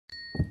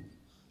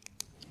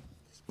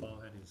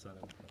晒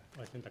啦。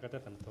我請大家都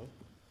瞓到。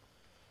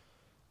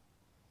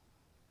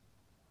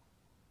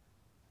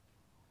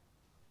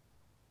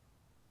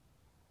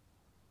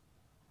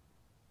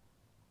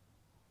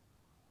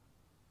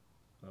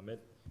Amen.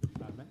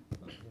 Amen.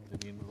 In the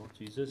name of Lord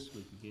Jesus,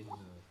 we begin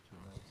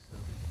tonight's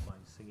service by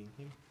singing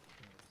hymn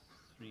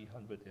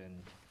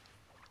 342.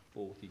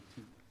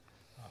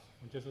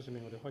 咁即係上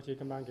面我哋開始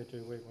今晚嘅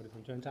聚會，我哋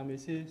同唱讚美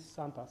詩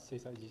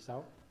342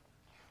首。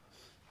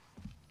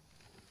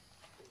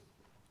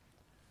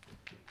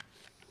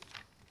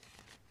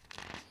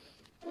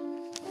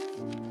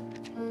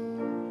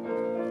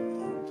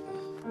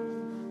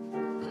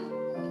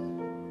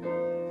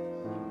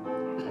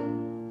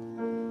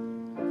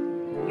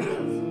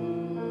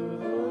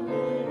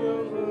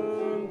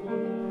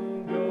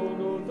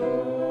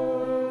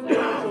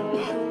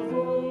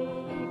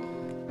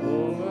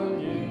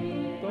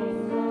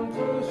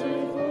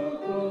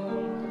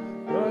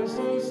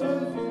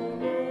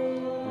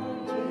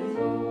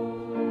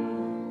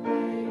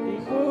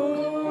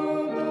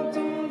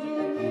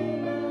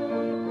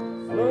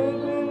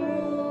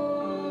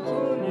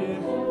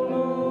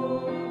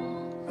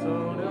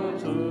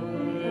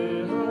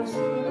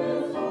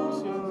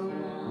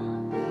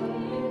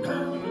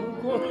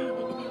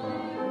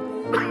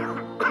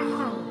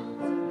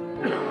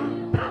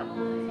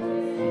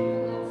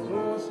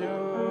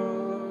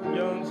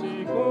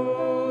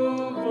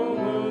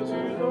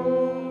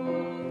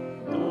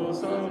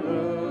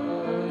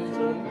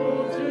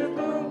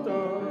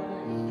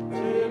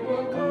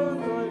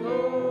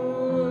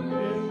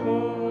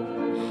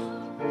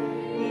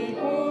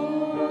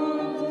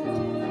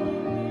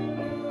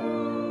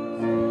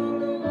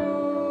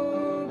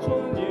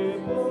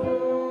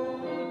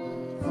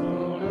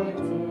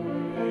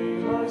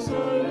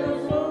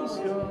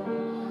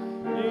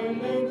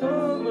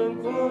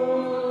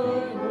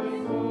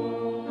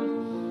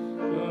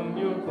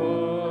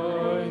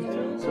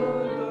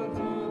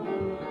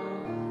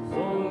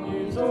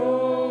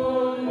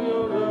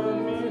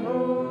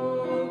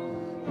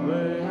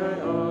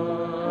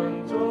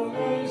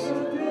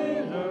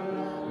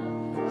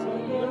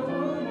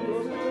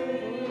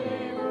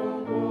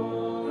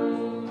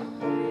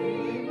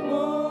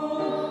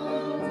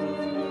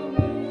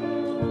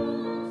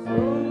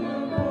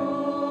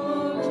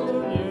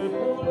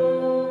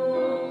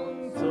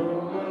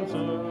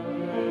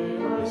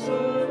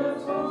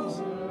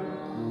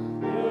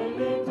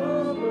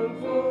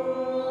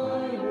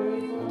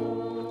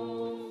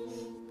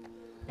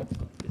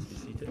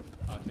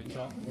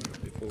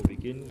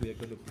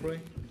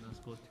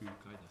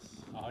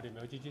我哋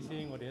未開始之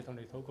先，我哋一同嚟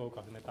禱告，求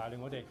神嚟帶領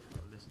我哋。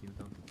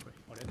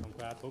我哋一同跪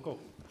下禱告。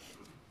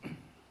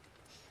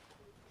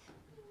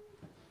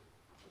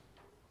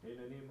In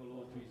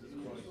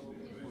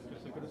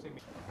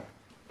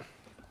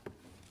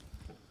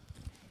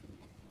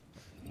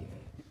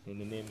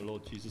the name of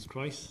Lord Jesus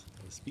Christ,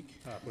 I speak.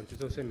 本主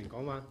耶穌聖名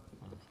講話。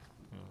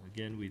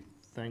Again, we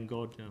thank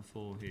God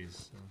for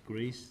His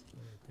grace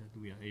that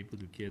we are able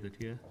to gather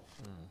here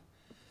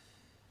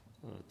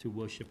to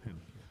worship Him.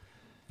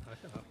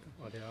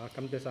 我哋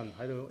感謝神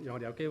喺度，讓我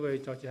哋有機會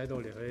再次喺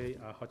度嚟去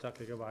學習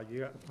佢嘅話語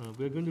嘅。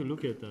We're going to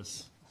look at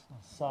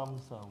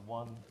Psalms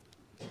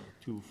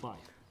 125.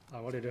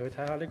 我哋嚟去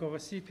睇下呢個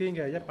詩篇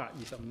嘅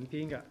125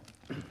篇嘅。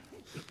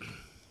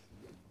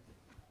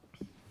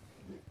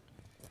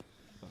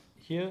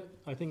Here,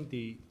 I think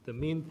the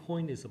main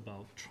point is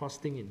about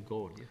trusting in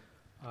God.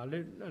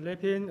 呢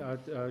篇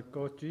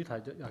個主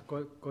題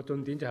個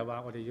重點就係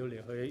話我哋要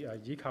嚟去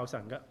依靠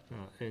神嘅。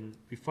And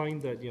we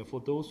find that for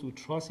those who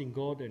trust in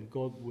God, and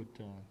God would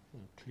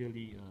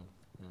clearly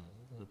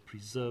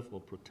preserve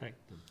or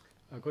protect them.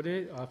 嗰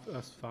啲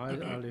反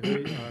嚟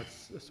去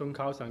信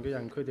靠神嘅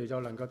人，佢哋就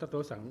能夠得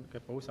到神嘅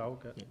保守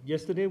嘅。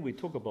Yesterday we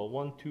talked about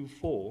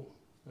 124,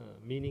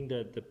 meaning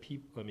that the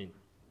people.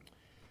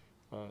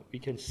 We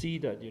can see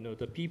that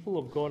the people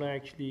of God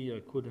actually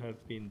could have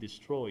been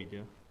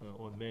destroyed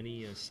on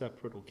many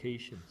separate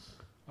occasions.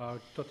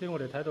 昨天我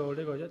哋睇到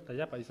呢個第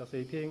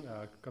124篇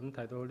咁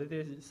提到呢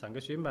啲神嘅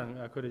選民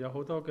佢哋有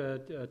好多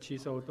嘅次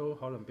數都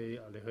可能被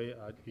嚟去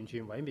完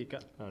全毀滅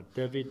嘅。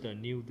David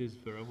knew this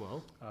very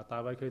well.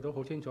 大衛佢都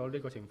好清楚呢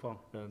個情況。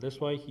That's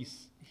why he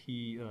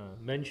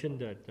mentioned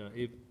that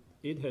if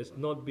it has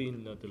not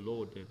been the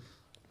Lord, that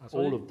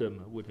all of them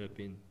would have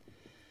been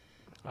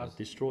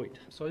destroyed.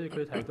 所以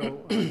佢提到，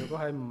如果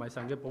係唔係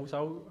神嘅保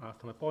守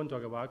同埋幫助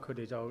嘅話，佢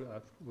哋就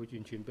會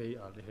完全被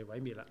嚟去毀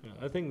滅啦。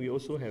I think we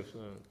also have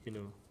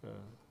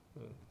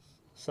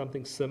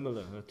something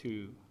similar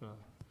to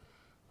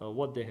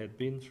what they had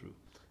been through.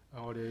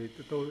 我哋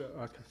都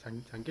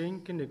曾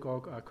經經歷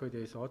過佢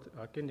哋所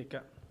經歷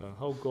嘅。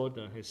How God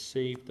has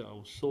saved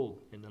our soul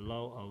and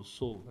allowed our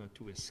soul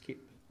to escape.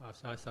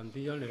 神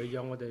點樣嚟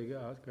讓我哋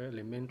嘅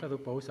靈命得到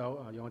保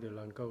守讓我哋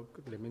能夠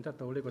靈命得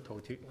到呢個逃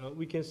脫。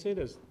We can say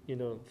that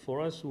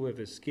for us who have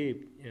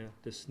escaped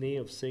the snare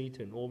of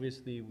Satan,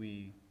 obviously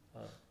we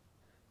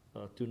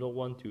do not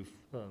want to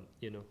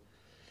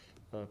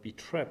be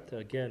trapped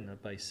again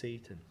by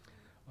Satan.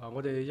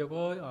 我哋若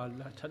果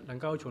能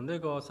夠從呢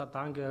個撒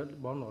旦嘅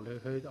網絡嚟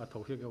去逃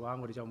脱嘅話，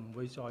我哋就唔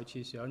會再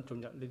次想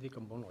進入呢啲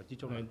咁網絡之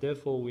中。 And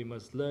therefore, we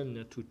must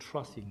learn to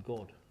trust in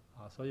God.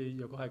 所以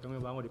若果係咁嘅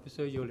話，我哋必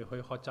須要嚟去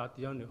學習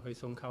點樣嚟去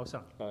信靠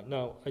神。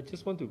Now, I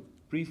just want to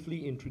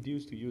briefly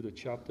introduce to you the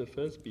chapter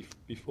first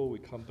before we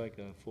come back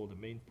for the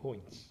main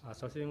points.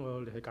 首先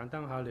我哋去簡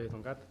單下嚟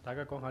同大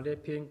家講下呢一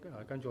篇，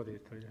跟住我哋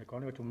係講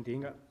呢個重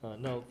點嘅。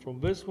Now, from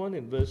verse 1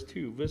 and verse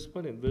 2, verse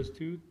 1 and verse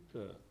 2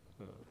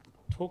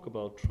 talk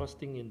about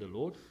trusting in the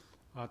Lord.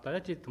 第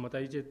一節同埋第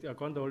二節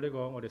講到呢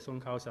個我哋信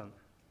靠神。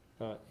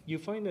You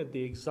find that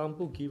the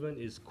example given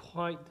is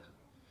quite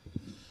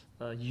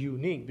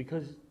unique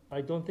because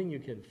I don't think you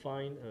can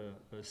find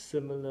a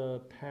similar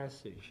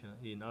passage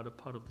in other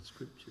part of the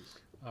scriptures.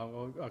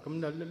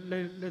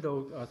 咁呢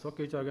度所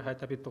記載嘅係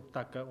特別獨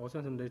特嘅，我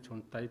相信你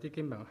從第二啲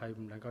經文係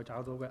唔能夠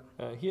找到嘅。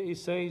Here it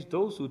says,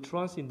 "Those who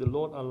trust in the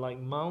Lord are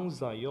like Mount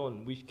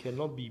Zion, which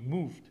cannot be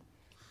moved,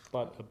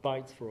 but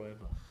abides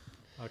forever."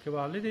 佢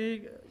話呢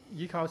啲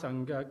依靠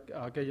神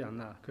嘅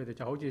人啊，佢哋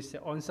就好似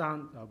錫安山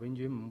永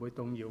遠唔會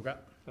動搖嘅。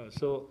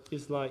So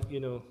it's like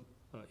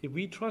if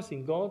we trust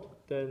in God,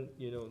 then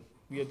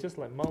we are just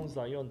like Mount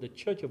Zion, the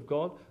church of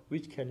God,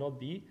 which cannot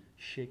be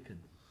shaken.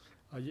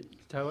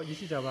 就意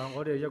思就係話，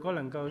我哋若果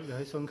能夠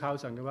去信靠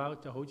神嘅話，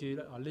就好似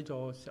呢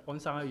座錫安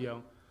山一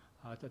樣，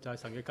就係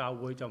神嘅教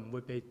會就唔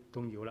會被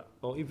動搖啦。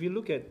Or if you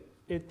look at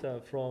it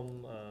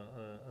from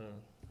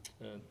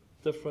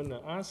different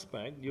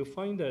aspect, you'll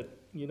find that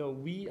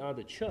we are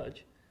the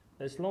church.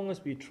 As long as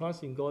we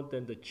trust in God,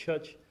 then the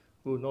church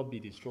will not be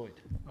destroyed.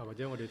 或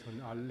者我哋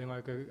從另外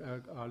嘅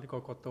呢個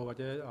角度或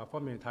者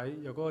方面嚟睇，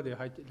如果我哋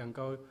係能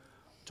夠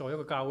作為一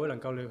個教會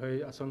能夠嚟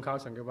去信靠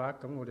神嘅話，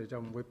咁我哋就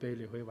唔會被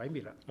嚟去毀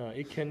滅啦。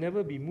It can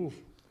never be moved,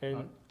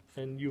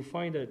 and you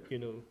find that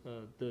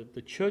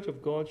the church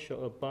of God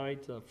shall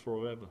abide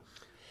forever.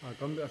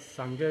 咁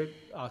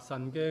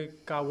神嘅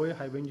教會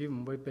係永遠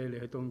唔會被嚟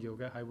去動搖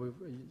嘅，係會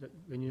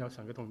永遠有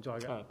神嘅同在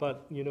嘅。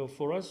But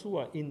for us who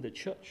are in the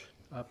church,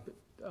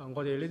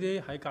 我哋呢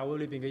啲喺教會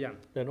裏邊嘅人，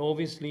 then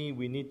obviously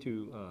we need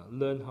to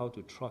learn how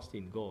to trust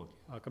in God.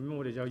 咁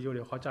我哋就要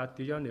嚟學習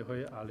點樣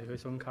嚟去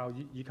信靠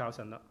依靠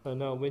神啦。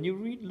Now, when you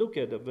look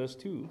at verse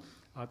 2,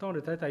 當我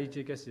哋睇第二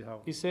節嘅時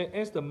候， it says,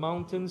 "As the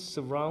mountain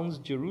surrounds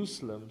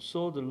Jerusalem,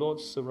 so the Lord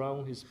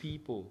surrounds His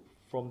people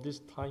from this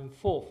time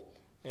forth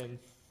and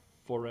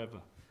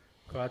forever."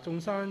 佢話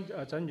眾山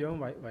怎樣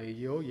圍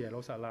繞耶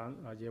路撒冷，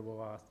耶和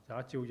華也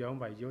照樣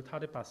圍繞他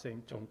的百姓，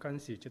從今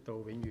時直到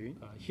永遠。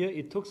Here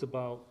it talks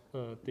about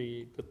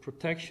the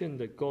protection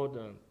that God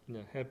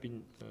have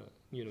been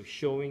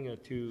showing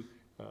to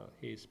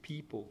His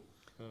people,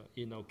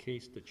 in our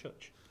case the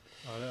church.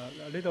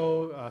 呢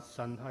度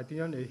神係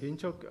點樣嚟顯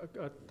出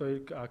對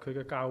佢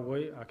嘅教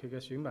會佢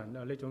嘅選民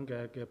呢種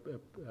嘅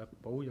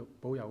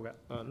保佑嘅。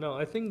Now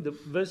I think the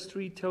verse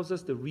 3 tells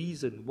us the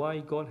reason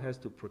why God has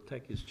to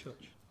protect His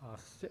church.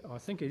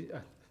 星期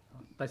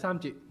第三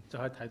節就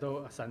係提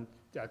到神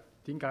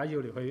點解要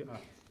嚟去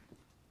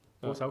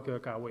保守佢嘅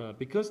教會。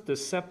Because the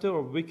scepter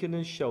of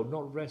wickedness shall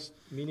not rest,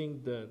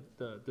 meaning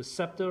the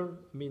scepter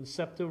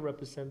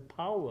represent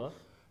power,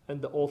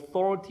 and the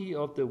authority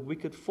of the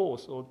wicked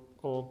force or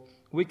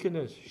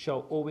wickedness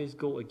shall always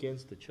go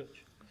against the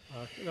church.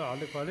 你話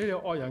呢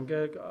啲惡人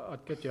嘅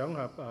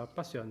獎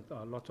不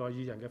常落在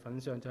義人嘅份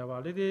上，就係話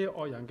呢啲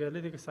惡人嘅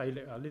呢啲嘅勢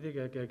力呢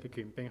啲嘅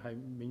權柄係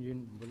永遠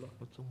唔會落。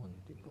我中文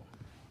點講？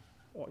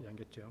惡人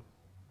嘅獎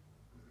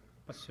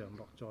不常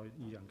落在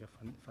義人嘅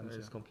份上。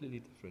It's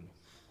completely different.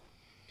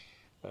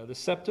 The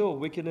scepter of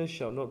wickedness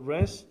shall not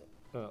rest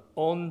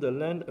on the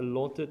land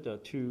allotted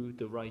to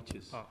the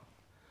righteous.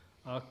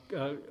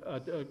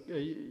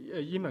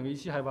 英文嘅意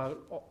思係話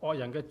惡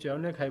人嘅獎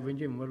咧係永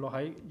遠唔會落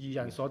喺義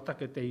人所得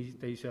嘅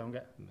地上嘅，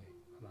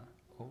係嘛？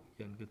惡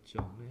人嘅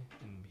杖咧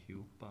唔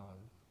曉罷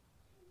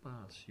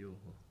休，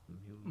唔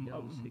曉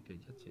休息嘅，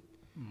一直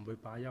唔會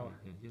罷休啊！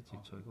一直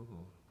在嗰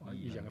個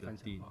義人嘅份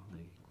上嚟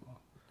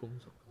工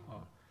作。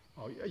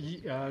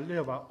呢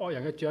度話惡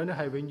人嘅獎咧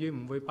係永遠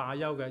唔會罷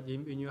休嘅，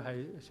永遠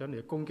係上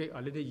嚟攻擊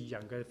呢啲義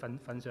人嘅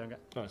份上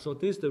嘅。So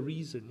this is the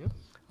reason, yeah?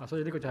 所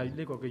以呢個就係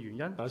呢個嘅原因。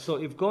So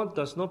if God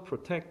does not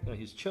protect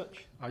His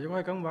church, 如果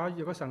係咁話，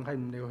如果神係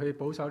唔嚟去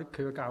保守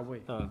佢嘅教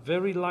會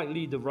very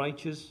likely the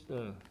righteous,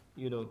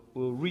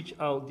 will reach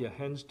out their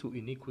hands to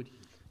iniquity.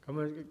 咁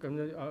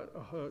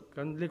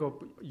呢個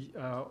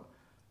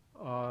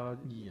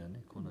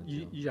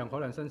義人可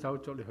能伸手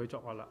嚟去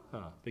作惡啦。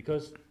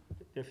Because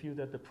they feel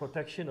that the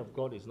protection of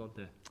God is not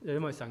there.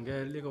 因為神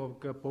嘅呢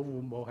個嘅保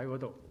護冇喺嗰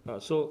度。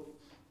So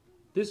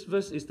this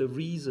verse is the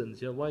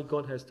reasons why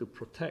God has to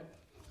protect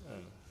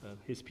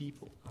His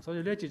people. 所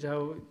以呢一節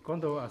就講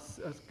到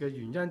嘅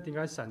原因，點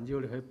解神要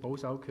嚟去保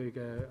守佢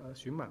嘅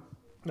選民。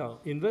Now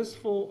in verse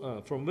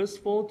 4, from verse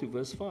 4 to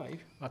verse 5,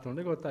 同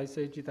呢個第4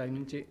至第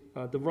5節，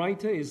 the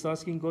writer is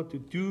asking God to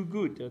do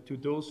good to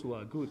those who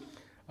are good.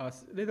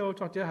 呢度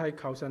作者係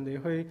求神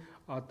嚟去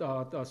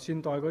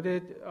善待嗰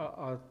啲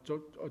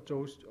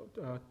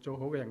做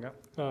好嘅人㗎，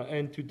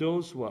 and to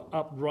those who are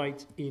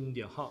upright in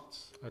their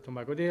hearts. 同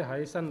埋嗰啲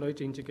喺心裏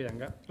正直嘅人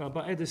㗎。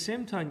But at the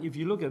same time, if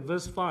you look at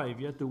verse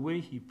 5, the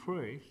way he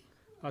prays,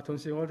 同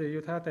時我哋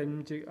要睇下第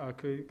5節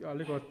佢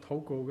呢個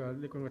禱告嘅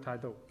呢個嘅態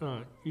度。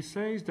he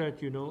says that,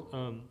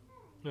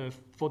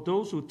 for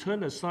those who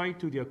turn aside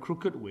to their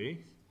crooked way,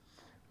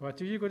 話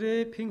至於嗰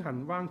啲偏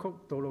行彎曲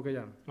道路嘅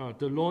人，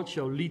 the Lord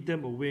shall lead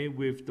them away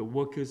with the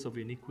workers of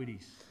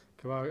iniquities.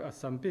 佢話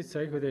神必使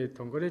佢哋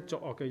同嗰啲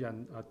作惡嘅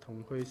人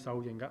同去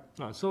受刑㗎。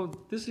So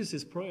this is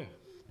his prayer.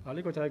 呢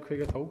個就係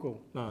佢嘅禱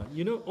告。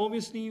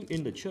Obviously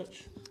in the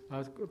church,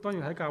 當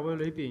然喺教會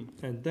裏邊，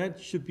 and that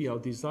should be our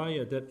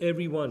desire that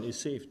everyone is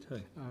saved.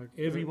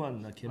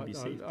 Everyone can be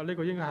saved. 呢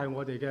個應該係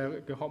我哋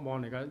嘅渴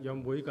望嚟㗎，讓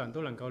每個人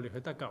都能夠嚟去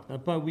得救。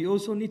But we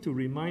also need to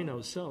remind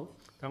ourselves,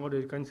 但我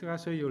哋更加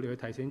需要嚟去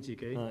提醒自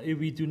己， if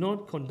we do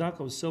not conduct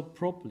ourselves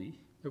properly,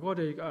 如果我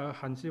哋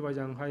行事為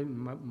人係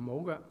唔好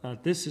嘅，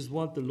 this is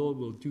what the Lord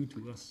will do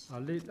to us.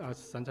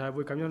 神就係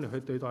會咁樣嚟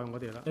去對待我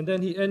哋啦。And then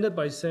he ended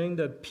by saying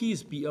that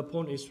peace be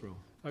upon Israel.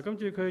 跟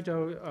住佢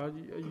就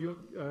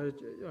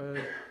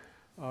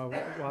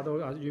話到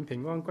願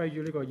平安歸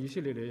於呢個以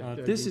色列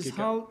嚟。This is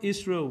how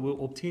Israel will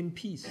obtain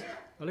peace.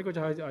 呢個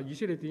就係以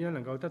色列點樣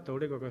能夠得到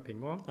呢個嘅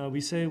平安。We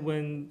say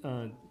when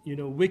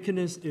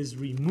wickedness is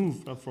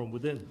removed from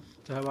within.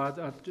 就係話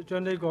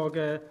將呢個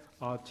嘅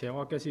邪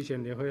惡嘅事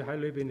情嚟去喺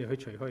裏邊嚟去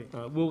除去。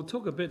We'll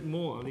talk a bit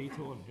more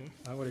later on.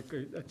 我哋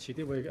遲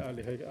啲會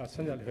嚟去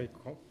深入嚟去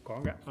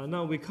講嘅。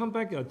Now we come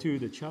back to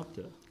the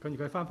chapter. 跟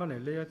住佢翻嚟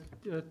呢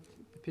一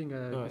篇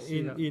嘅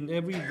詩啦。In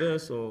every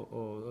verse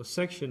or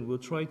section, we'll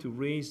try to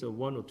raise 1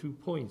 or 2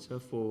 points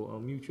for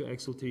mutual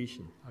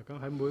exaltation. 咁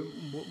喺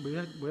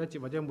每一節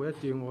或者每一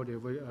段，我哋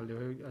會嚟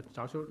去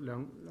找出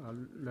兩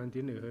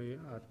點嚟去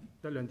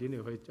一兩點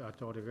嚟去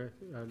做我哋嘅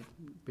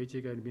彼此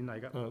嘅勉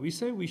勵㗎。We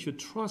say we should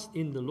trust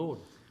in the Lord.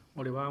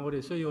 我哋話我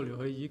哋需要嚟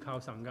去依靠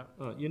神㗎。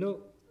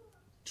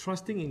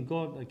Trusting in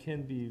God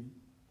can be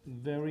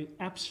very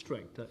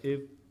abstract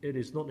if it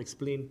is not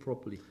explained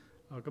properly.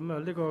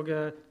 呢個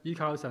嘅依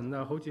靠神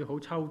好似好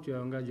抽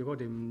象嘅，如果我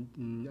哋唔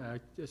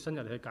深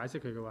入嚟去解釋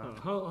佢嘅話。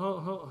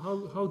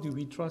How do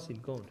we trust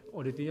in God?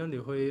 我哋點樣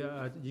嚟去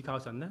依靠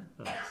神呢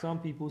？Some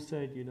people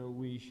said,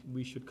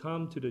 we should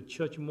come to the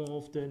church more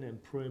often and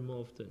pray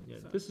more often.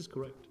 Yeah, this is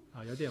correct.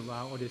 有啲人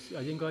話我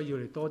哋應該要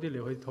嚟多啲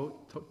嚟去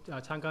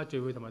參加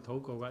聚會同埋禱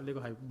告㗎，呢個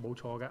係冇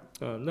錯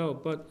㗎。No,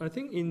 but I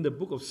think in the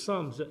book of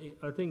Psalms,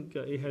 I think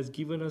it has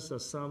given us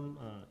some,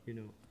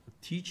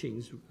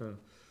 teachings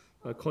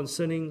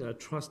concerning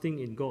trusting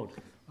in God.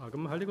 咁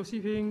喺呢個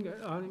詩篇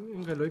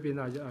嘅裏邊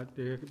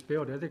俾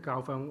我哋一啲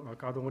教訓，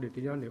教到我哋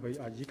點樣嚟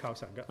去依靠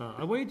神嘅。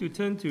I want you to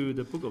turn to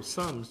the book of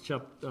Psalms,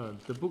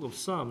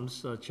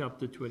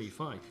 chapter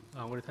 25.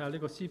 我哋睇下呢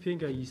個詩篇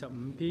嘅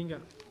25篇嘅。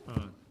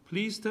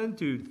Please turn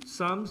to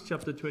Psalms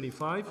chapter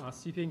 25.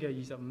 詩篇嘅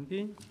25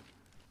篇。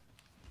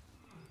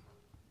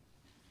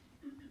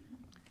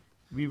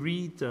We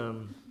read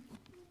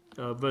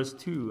verse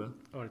 2.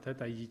 我哋睇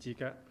第2節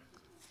嘅。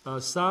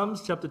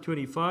Psalms chapter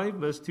 25,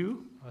 verse 2.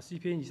 詩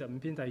篇25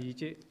篇第2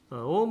節。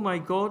Oh my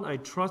God, I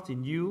trust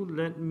in you.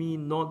 Let me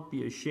not be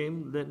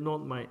ashamed. Let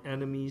not my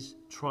enemies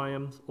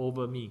triumph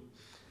over me.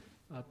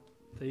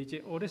 第2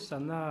節，我的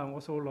神啊，我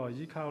素來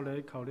依靠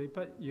你，求你不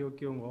要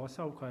叫我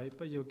羞愧，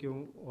不要叫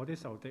我的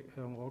仇敵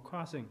向我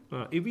誇勝。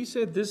If we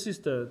say this is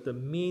the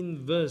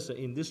main verse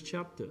in this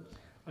chapter,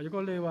 如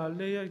果你話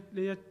呢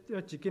一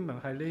節經文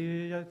係呢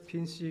一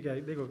篇詩嘅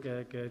呢個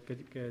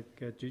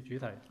嘅主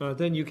題，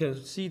 then you can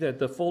see that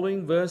the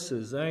following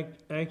verses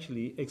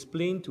actually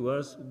explain to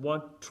us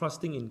what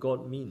trusting in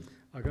God means.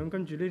 咁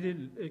跟住呢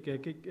啲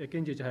嘅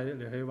經節就係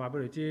嚟去話俾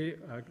你知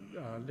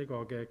呢個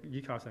嘅依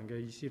靠神嘅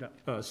意思啦。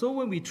So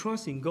when we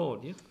trust in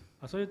God, yeah?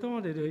 所以當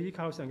我哋去依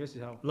靠神嘅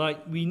時候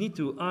like we need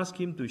to ask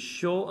Him to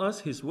show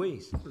us His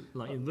ways,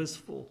 like in verse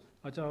 4.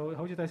 就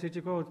好似第4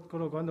節嗰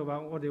度講到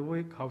話，我哋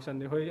會求神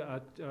嚟去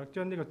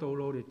將呢個道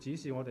路嚟指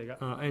示我哋嘅。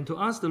And to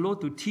ask the Lord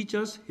to teach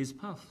us His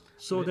path,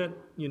 so that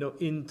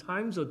in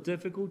times of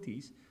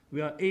difficulties we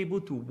are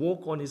able to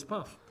walk on His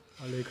path.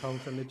 嚟求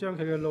神嚟將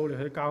佢嘅路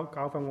嚟去教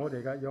訓我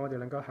哋嘅，讓我哋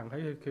能夠行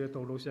喺佢嘅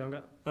道路上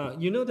嘅。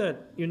You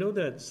know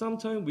that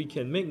sometimes we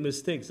can make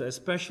mistakes,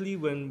 especially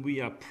when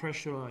we are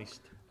pressurized.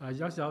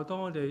 有時候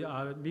當我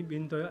哋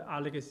面對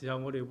壓力嘅時候，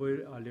我哋會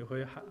嚟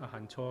去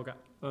行錯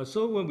嘅。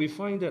So when we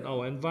find that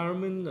our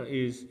environment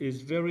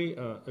is very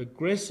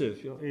aggressive,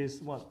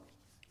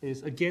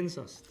 is against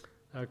us.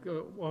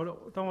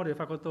 當我哋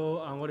發覺到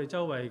我哋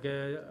周圍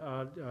嘅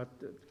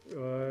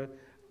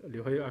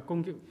嚟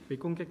去被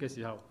攻擊嘅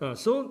時候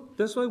so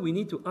that's why we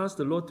need to ask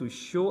the Lord to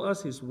show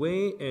us His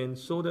way, and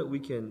so that we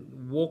can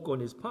walk on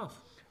His path.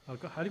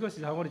 喺呢個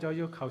時候，我哋就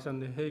要求神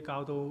嚟去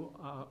教導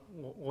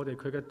我哋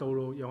佢嘅道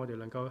路，讓我哋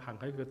能夠行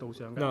喺佢嘅道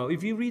上嘅。Now,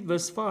 if you read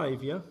verse 5,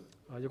 yeah?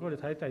 如果我哋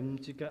睇第5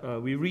節嘅。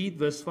We read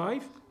verse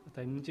 5.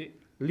 第5節。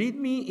Lead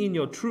me in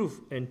your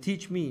truth and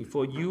teach me,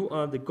 for you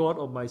are the God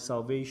of my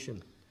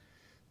salvation.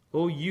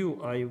 O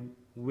you, I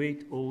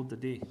wait all the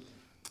day.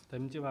 第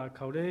5節話：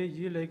求你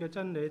以你嘅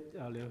真理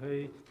嚟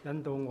去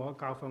引導我、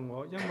教訓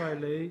我，因為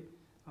你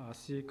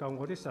是救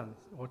我的神，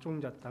我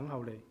終日等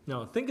候你。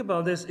 Now, think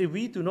about this. If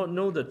we do not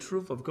know the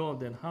truth of God,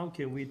 then how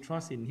can we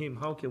trust in Him?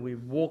 How can we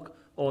walk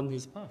on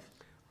His path?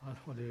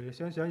 我哋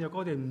想想，如果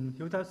我哋唔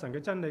曉得神嘅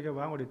真理嘅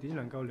話，我哋點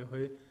能夠嚟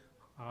去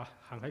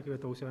行喺佢嘅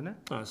道上呢？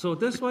 So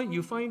that's why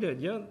you find that,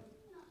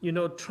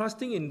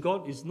 trusting in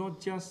God is not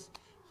just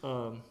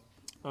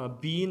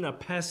being a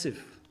passive.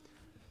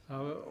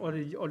 我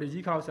哋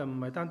依靠神唔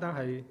係單單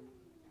係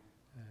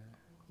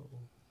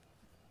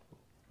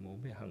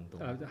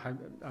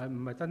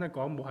唔係單單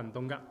講冇行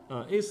動㗎。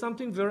It's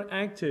something very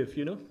active,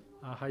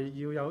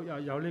 係要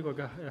有呢個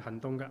嘅行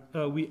動㗎。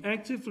we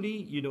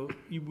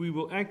we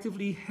will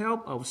actively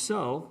help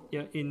ourselves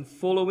in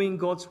following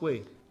God's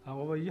way.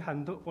 我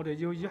哋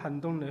要以行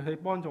動嚟去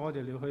幫助我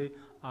哋嚟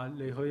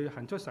去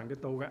行出神嘅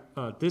道嘅。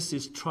This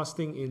is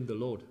trusting in the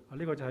Lord.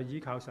 呢個就係依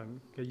靠神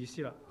嘅意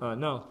思啦。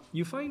Now,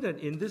 you find that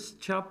in this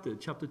chapter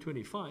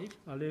 25,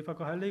 你發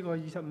覺喺呢個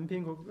25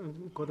篇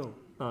嗰度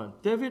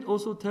David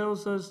also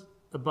tells us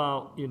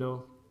about,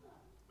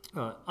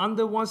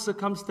 under what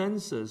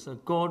circumstances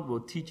God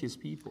will teach His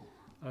people.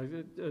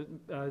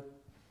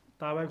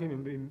 大衛佢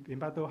明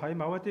白到喺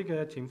某一啲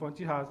嘅情況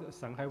之下，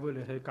神係會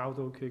嚟去教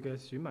導佢嘅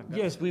選民嘅。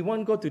Yes, we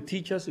want God to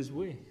teach us His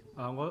way.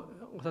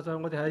 實際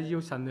我哋係要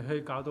神嚟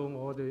去教導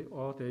我哋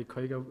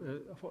佢嘅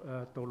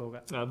道路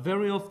嘅。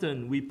Very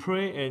often we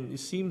pray and it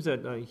seems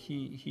that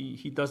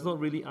he does not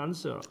really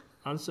answer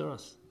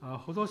us.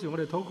 好多時我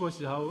哋禱告嘅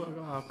時候，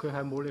佢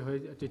係冇嚟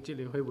去直接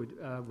嚟去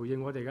回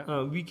應我哋嘅。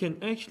We can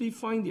actually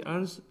find the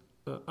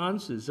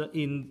answers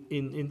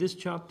in this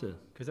chapter.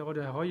 其實我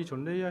哋係可以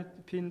從呢一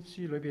篇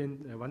書裏邊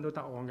揾到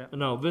答案嘅。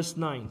Now, verse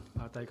 9.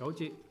 第9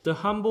節 The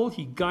humble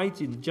He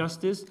guides in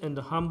justice, and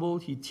the humble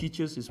He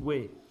teaches His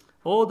way.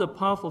 All the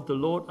path of the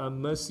Lord are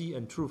mercy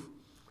and truth.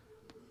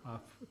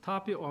 他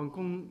必按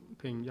公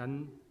平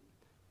引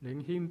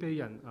領謙卑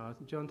人，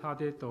將他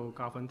的道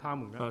教訓他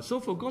們嘅。So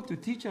for God to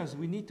teach us,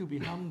 we need to be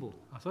humble.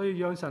 所以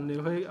讓神嚟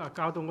去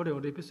教導我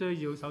哋必須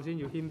要首先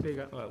要謙卑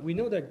嘅。We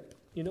know that,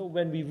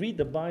 when we read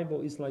the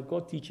Bible, it's like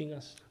God teaching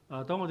us.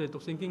 當我哋讀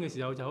聖經嘅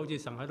時候，就好似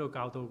神喺度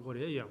教導我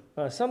哋一樣。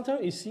Sometimes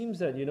it seems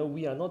that,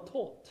 we are not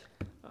taught.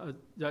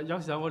 有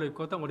時候我哋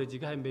覺得我哋自己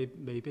係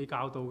未被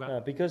教導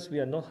嘅。Because we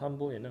are not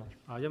humble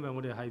enough. 因為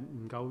我哋係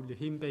唔夠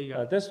謙卑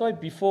嘅。That's why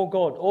before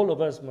God, all of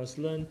us must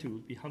learn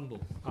to be humble.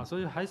 所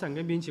以喺神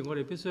嘅面前，我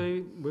哋必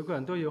須每個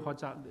人都要學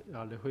習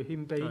嚟去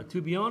謙卑。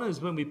To be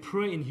honest, when we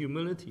pray in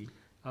humility,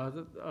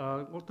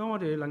 當我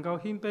哋能夠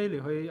謙卑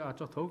嚟去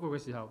作禱告嘅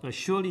時候，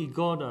 surely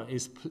God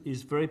is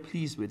very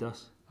pleased with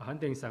us. 肯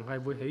定神係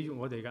會喜悅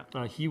我哋㗎。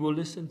He will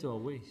listen to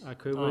our ways,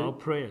 佢會 our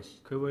prayers.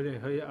 佢會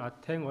嚟去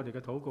聽我哋嘅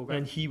禱告嘅。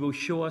And He will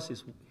show us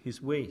His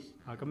ways.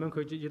 咁樣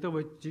佢亦都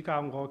會指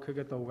教佢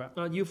嘅道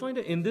嘅。You find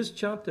that in this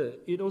chapter,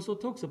 it also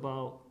talks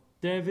about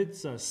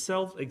David's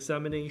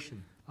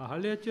self-examination. 喺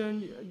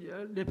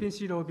呢篇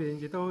書裏邊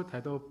亦都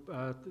提到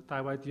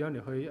大衛點樣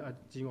嚟去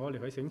自我嚟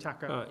去省察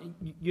嘅。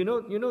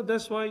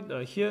That's why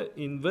here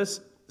in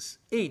verse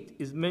 8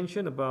 is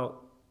mentioned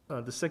about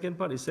the second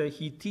part. It says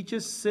He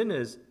teaches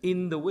sinners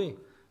in the way.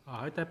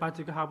 喺第8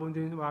節嘅下半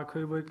段話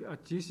佢會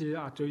指示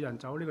罪人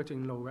走呢個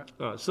正路嘅。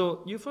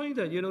So you find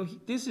that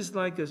this is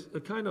like a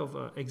kind of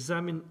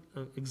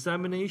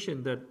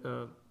examination that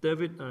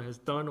David has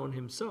done on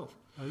himself.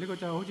 呢個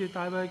就好似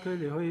大衛佢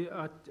嚟去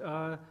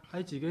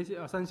喺自己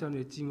身上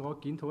嚟自我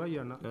檢討一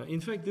樣啦。In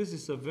fact, this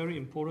is a very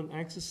important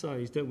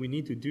exercise that we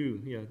need to do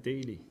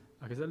daily.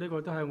 其實呢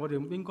個都係我哋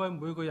應該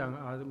每個人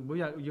每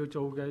日要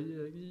做嘅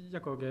一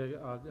個嘅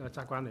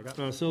習慣嚟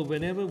㗎。So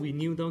whenever we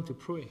kneel down to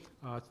pray,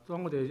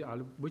 當我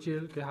哋每次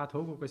嘅下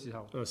禱告嘅時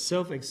候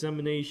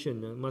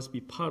self-examination must be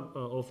part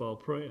of our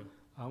prayer.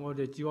 我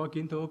哋自我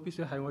檢討必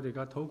須係我哋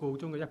嘅禱告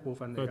中嘅一部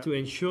分嚟㗎。To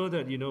ensure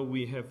that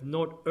we have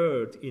not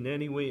erred in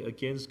any way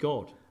against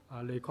God.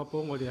 嚟確保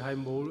我哋係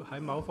冇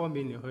喺某方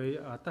面嚟去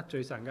得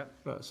罪神嘅。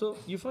So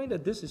you find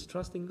that this is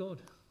trusting God.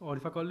 我哋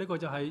發覺呢個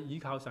就係依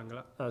靠神㗎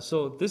啦。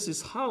So this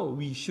is how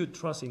we should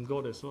trust in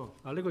God as well.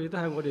 呢個亦都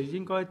係我哋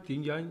應該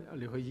點樣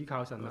嚟去依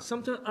靠神啦。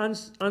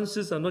Sometimes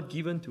answers are not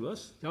given to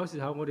us. 有時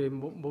候我哋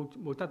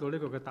冇得到呢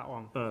個嘅答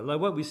案。Like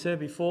what we said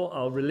before,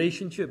 our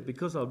relationship,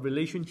 because our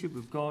relationship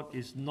with God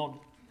is not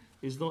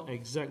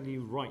exactly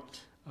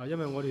right. 因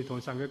為我哋同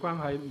神嘅關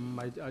係唔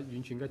係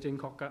完全嘅正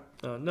確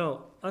㗎。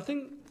Now, I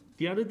think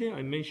the other day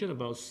I mentioned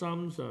about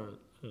Psalms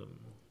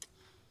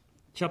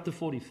chapter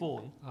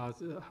 44.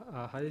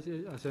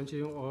 喺上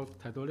次我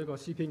提到呢個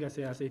詩篇嘅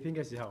44篇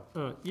嘅時候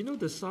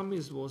the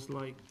psalmist was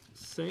like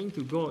saying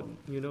to God,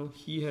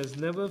 he has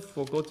never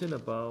forgotten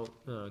about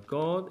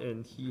God,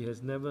 and he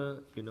has never,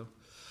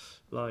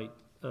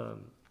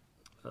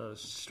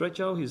 stretch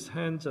out his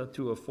hands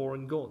to a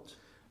foreign god.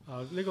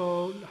 呢個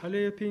喺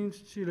呢一篇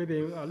書裏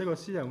邊呢個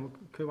詩人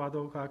佢話到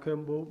佢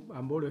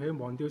冇嚟去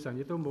忘掉神，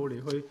亦都冇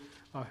嚟去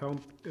向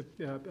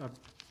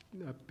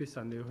別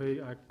神嚟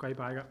去跪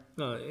拜㗎。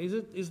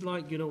It's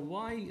like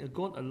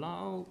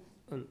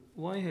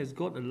why has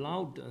God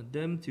allowed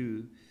them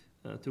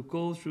to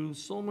go through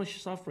so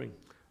much suffering?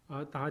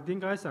 但係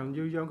點解神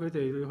要讓佢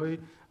哋去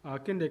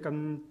經歷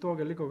咁多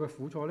嘅呢個嘅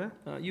苦楚咧？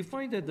 You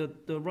find that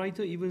the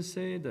writer even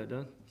said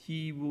that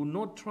he will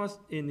not trust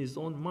in his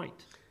own might.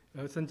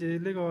 甚至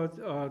呢個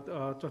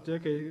作者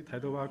嘅提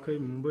到話，佢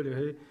唔會嚟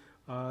去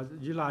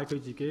依賴佢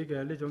自己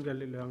嘅呢種嘅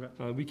力量嘅。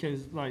We can,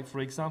 like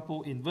for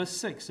example, in verse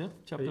 6,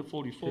 chapter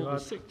 44,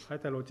 verse 6. 喺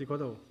第6節嗰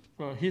度，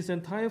 His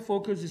entire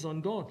focus is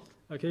on God.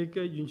 佢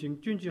嘅完全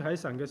專注喺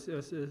神嘅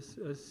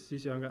事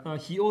上嘅。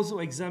He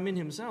also examined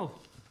himself.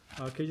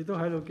 佢亦都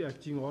喺度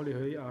自我嚟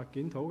去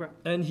檢討嘅。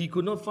And he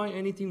could not find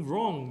anything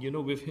wrong,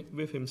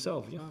 with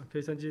himself. Yeah?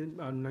 佢甚至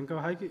唔能夠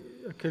喺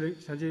佢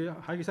甚至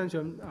喺佢身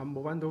上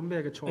冇揾到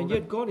咩嘅錯 And 嘅。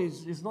 yet God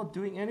is not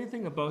doing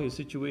anything about his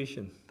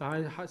situation.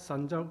 但係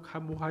神就係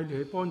冇喺嚟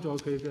去幫助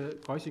佢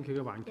嘅改善佢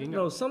嘅環境嘅。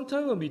 Now,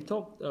 sometimes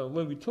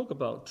when we talk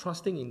about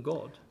trusting in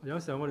God, 有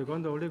時候我哋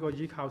講到呢個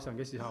依靠神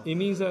嘅時候， it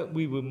means that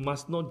we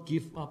must not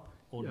give up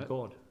on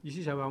God. 意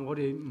思就係話我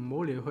哋唔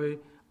好嚟去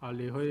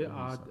嚟去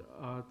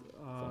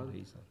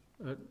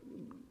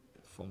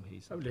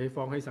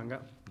放棄神嘅。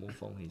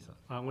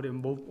我哋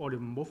唔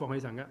好放棄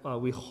神嘅。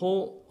We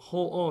hold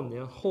on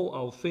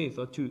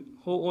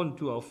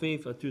to our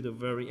faith to the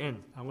very end.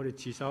 我哋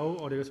持守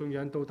我哋嘅信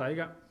仰到底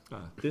嘅。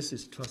This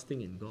is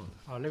trusting in God.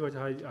 呢個就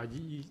係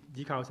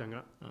依靠神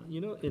嘅。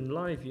In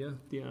life,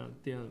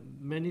 there are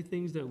many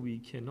things that we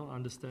cannot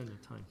understand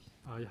at times.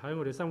 喺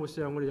我哋生活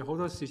上，我哋有好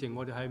多事情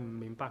我哋係唔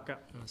明白嘅。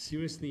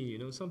Seriously,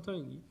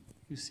 sometimes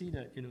you see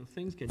that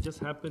things can just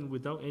happen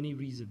without any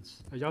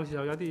reasons. 有時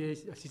候有啲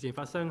事情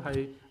發生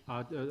係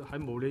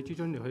喺無理之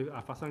中嚟去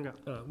發生嘅。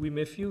We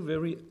may feel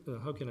very,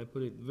 how can I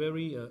put it,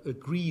 very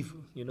aggrieved.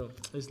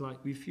 It's like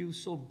we feel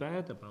so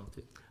bad about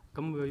it.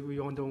 咁會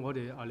讓到我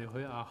哋嚟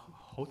去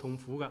好痛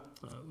苦嘅。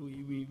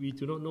We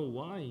do not know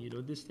why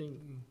this thing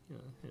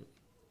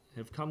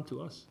have come to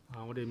us.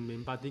 我哋唔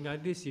明白點解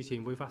啲事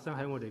情會發生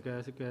喺我哋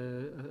嘅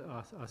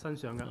身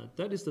上嘅。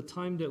That is the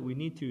time that we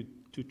need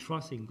to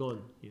trust in God.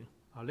 Yeah.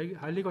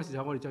 喺呢個時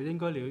候，我哋就應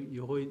該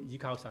要去依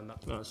靠神啦。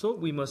So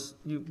we must,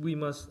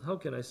 how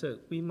can I say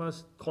it? We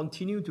must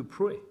continue to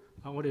pray.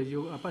 我哋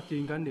要不斷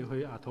緊嚟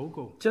去禱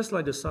告。Just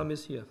like the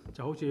psalmist here.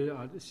 就好似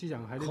詩人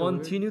喺呢度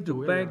Continue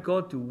to beg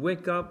God to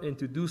wake up and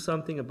to do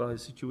something about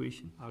his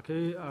situation.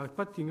 佢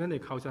不斷緊嚟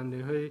求神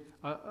嚟去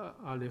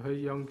嚟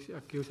去讓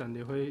叫神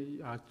嚟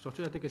去作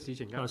出一啲嘅事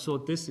情㗎。So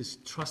this is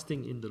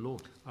trusting in the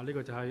Lord. 呢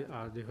個就係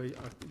嚟去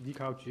依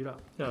靠主啦。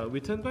We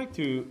turn back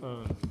to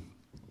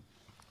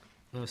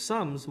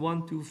Psalms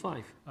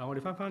 125. 我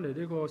哋翻嚟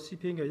呢個詩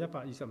篇嘅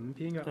125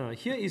篇嘅。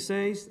Here it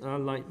says,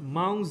 like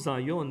Mount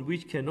Zion,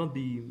 which cannot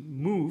be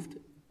moved,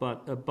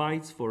 but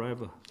abides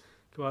forever.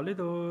 佢話呢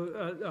度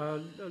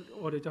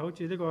我哋就好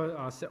似呢個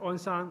錫安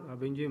山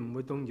永遠唔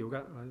會動搖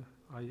嘅。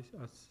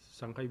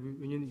神係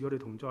永遠與我哋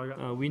同在嘅。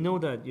We know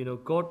that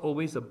God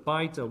always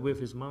abides with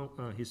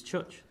His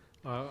church.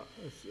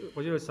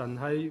 我知道神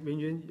係永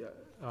遠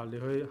嚟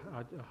去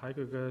喺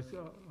佢嘅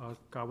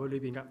教會裏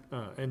邊㗎。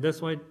And that's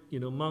why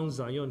Mount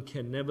Zion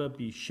can never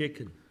be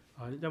shaken.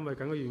 因為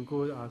咁嘅緣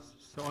故，錫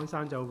安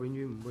山就永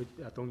遠唔會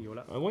動搖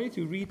啦。I want you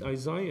to read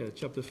Isaiah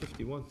chapter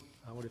 51.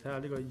 我哋睇下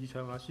呢個以賽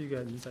亞書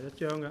嘅51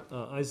章嘅。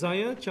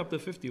Isaiah chapter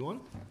 51.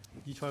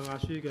 以賽亞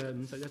書嘅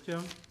51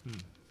章。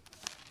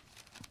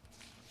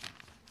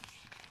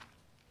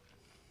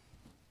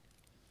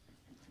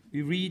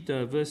We read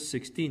verse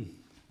 16.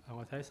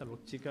 我睇16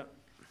節嘅。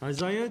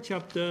Isaiah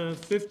chapter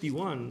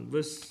 51,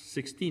 verse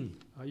 16.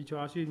 以賽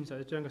亞書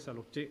51章嘅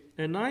16節。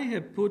And I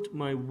have put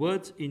my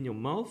words in your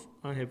mouth,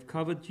 I have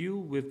covered you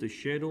with the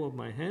shadow of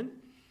my hand,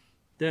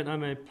 that I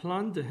may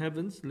plant the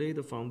heavens, lay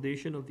the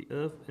foundation of the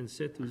earth, and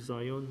said to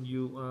Zion,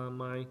 You are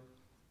my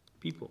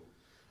people.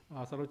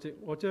 16節，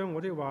我將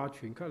我的話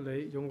傳給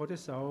你，用我的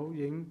手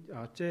影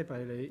遮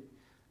蔽你，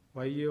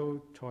為要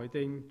裁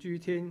定諸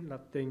天，立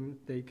定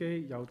地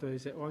基，又對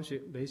錫安說：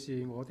你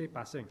是我的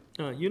百姓。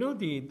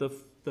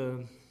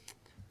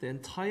The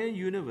entire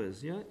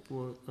universe,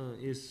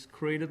 is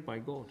created by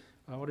God.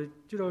 我哋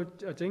知道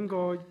整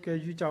個嘅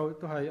宇宙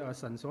都係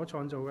神所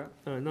創造嘅。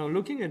Now,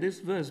 looking at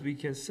this verse, we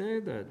can say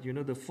that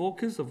the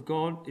focus of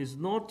God is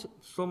not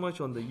so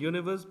much on the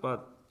universe,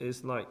 but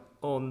is like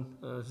on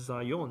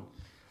Zion.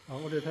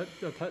 我哋呢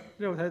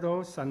度睇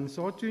到神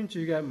所專注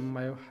嘅唔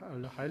係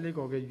喺呢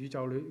個嘅宇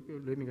宙裏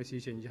面嘅事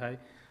情，而係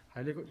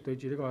喺呢個對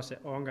住呢個錫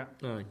安嘅。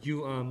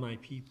You are my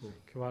people.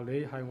 佢話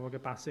你係我嘅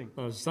百姓。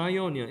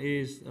Zion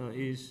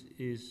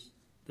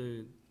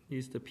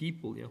is the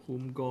people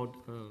whom God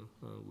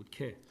would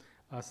care.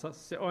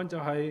 錫安就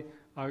係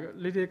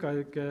呢啲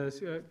嘅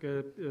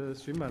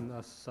選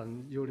民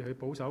神要你去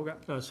保守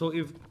嘅。So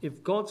if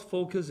God's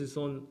focus is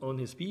on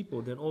His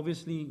people, then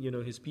obviously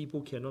His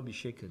people cannot be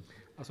shaken.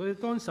 所以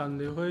當神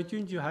嚟去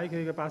專注喺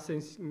佢嘅百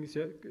姓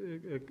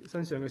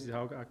身上嘅時候，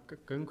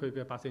咁佢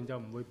嘅百姓就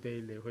唔會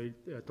被嚟去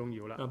動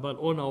搖啦。But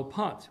on our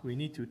part, we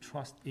need to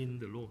trust in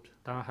the Lord.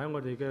 但係喺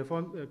我哋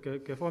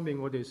嘅方面，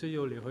我哋需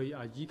要嚟去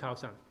依靠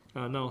神。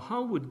Now,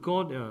 how would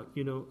God,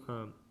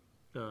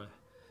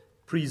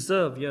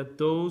 preserve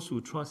those who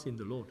trust in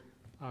the Lord?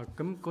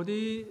 咁嗰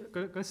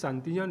啲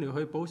神點樣嚟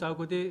去保守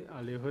嗰啲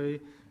嚟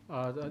去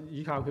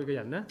倚靠佢嘅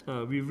人咧。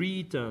We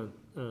read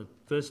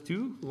verse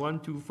 2, 1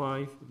 to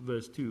 5,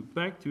 verse 2.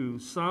 Back to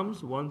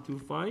Psalms 1 to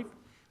 5,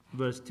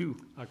 verse 2.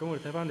 咁我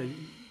哋睇翻嚟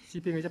詩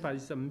篇嘅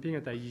125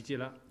篇嘅第二節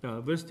啦。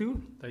Verse 2.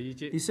 第二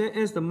節 He said,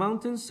 As the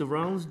mountain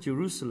surrounds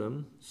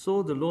Jerusalem,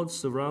 so the Lord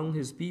surround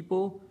his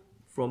people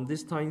from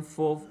this time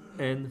forth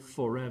and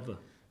forever.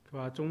 佢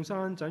話：眾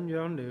山怎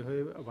樣嚟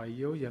去圍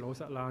繞耶路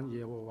撒冷，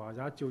耶和華也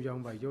照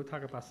樣圍繞他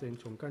嘅百姓，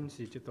從今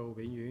時直到永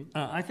遠。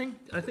I think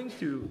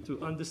to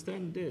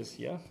understand this,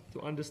 to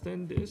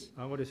understand this,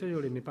 我哋需要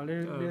嚟明白呢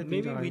一點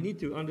maybe 就 we 係 need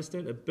to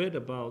understand a bit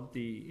about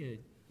the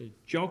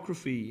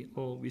geography,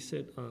 or we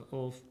said,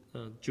 of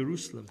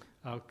Jerusalem.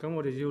 咁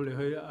我哋要嚟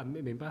去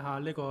明白下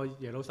呢個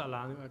耶路撒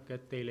冷嘅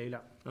地理啦。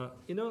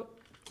You know,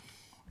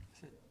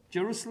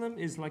 Jerusalem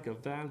is like a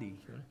valley.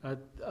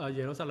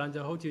 耶路撒冷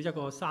就好似一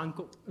個山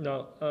谷。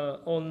Now,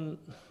 on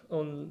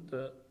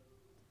the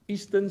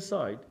eastern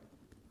side,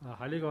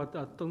 喺呢個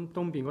東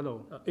邊嗰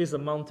度 is a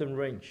mountain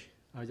range.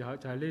 就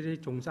係呢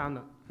啲眾山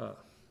啦。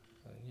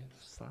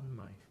山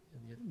脈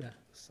咩？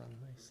山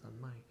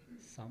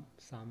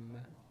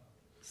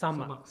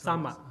脈。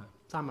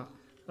山脈。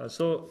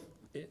So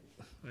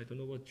I don't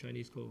know what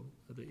Chinese call.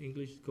 The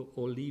English call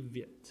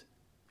Olivet.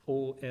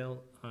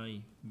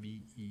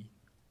 Olivet.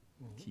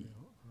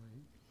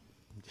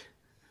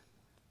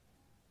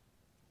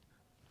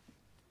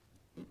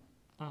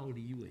 奥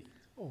利维。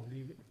不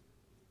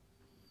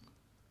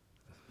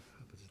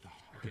知道。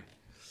Okay.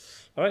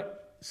 All right.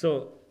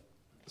 So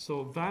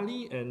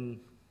valley and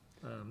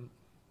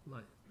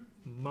like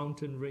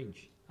mountain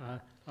range.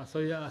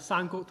 所以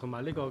山谷同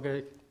埋呢個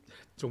嘅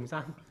眾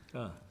山。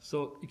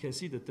So you can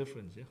see the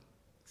difference, yeah.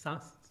 山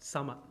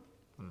脈。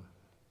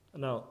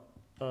Now,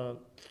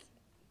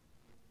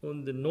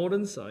 on the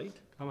northern side,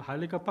 喺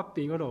呢個北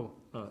邊嗰度，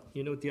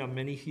 you know there are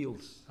many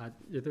hills.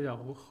 亦都有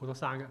好多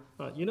山嘅。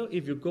You know,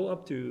 if you go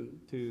up to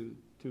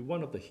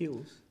one of the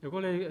hills, 如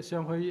果你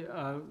上去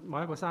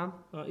某一個山，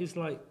 it's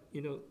like,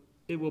 you know,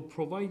 it will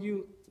provide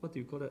you what do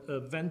you call it, a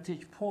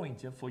vantage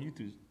point, yeah, for you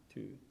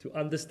to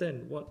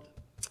understand what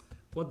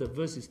the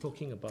verse is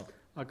talking about.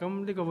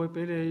 咁呢個會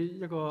俾你一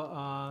個一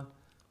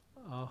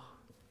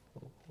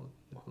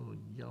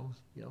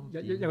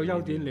個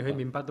優點嚟去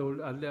明白到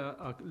呢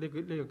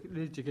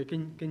節嘅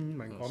經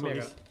文講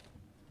咩嘅。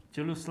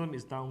Jerusalem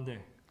is down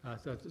there.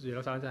 耶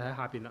路撒冷就喺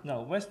下邊啦。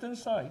Now, western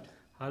side,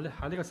 喺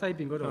呢個西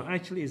邊嗰度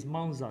actually is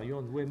Mount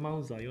Zion, where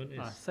Mount Zion is.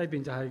 西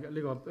邊就係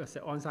呢個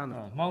錫安山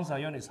啦。Mount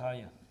Zion is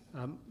higher.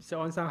 錫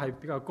安山係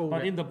比較高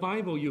But 嘅。 in the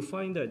Bible, you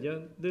find that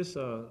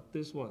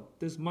this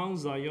Mount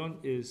Zion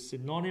is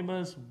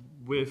synonymous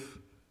with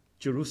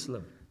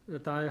Jerusalem.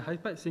 但係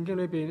喺聖經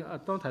裏邊，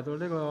當提到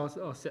呢個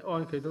錫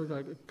安，佢都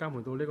係交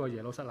換到呢個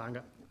耶路撒冷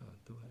嘅。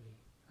都係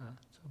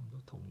差唔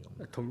多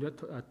同樣。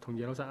同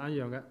耶路撒冷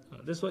一樣嘅。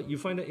That's why you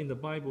find that in the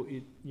Bible,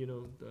 you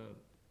know,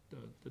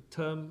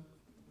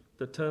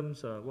 the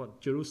terms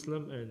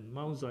Jerusalem and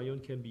Mount Zion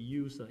can be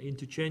used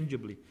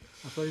interchangeably.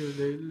 所以你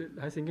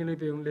喺聖經裏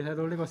邊，你睇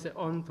到呢個錫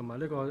安同埋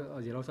呢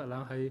個耶路撒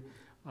冷係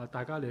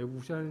大家嚟互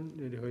相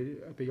嚟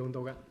去被用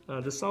到嘅。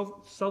The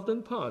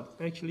southern part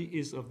actually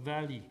is a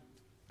valley.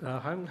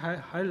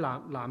 喺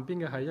南邊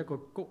嘅係一個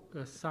谷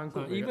嘅山谷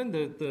嚟嘅。 Even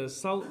the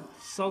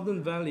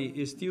southern valley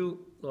is still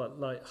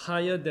like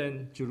higher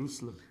than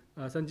Jerusalem.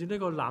 甚至呢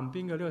個南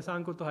邊嘅呢個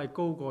山谷都係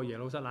高過耶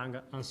路撒冷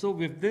嘅。So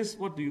with this,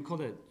 what do you call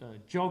it?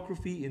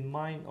 Geography in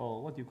mind,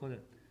 or what do you call it?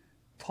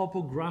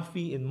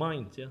 Topography in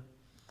mind, yeah.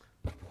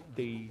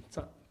 地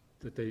質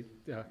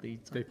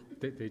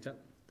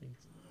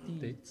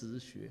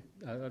學。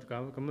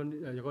咁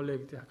樣，如果你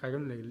係咁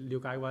嚟了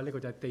解嘅話，呢個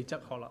就係地質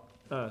學啦。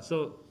So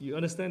you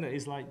understand that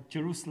it's like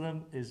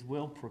Jerusalem is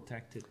well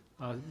protected.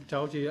 就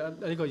好似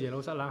呢個耶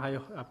路撒冷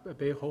係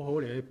被好好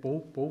嚟去保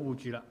護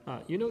住啦。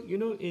You know,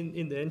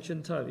 in the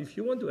ancient time, if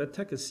you want to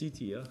attack a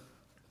city,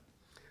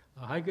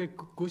 喺嘅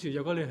古時，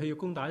如果你係要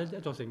攻打一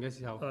座城嘅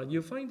時候，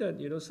 you find that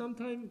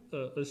sometimes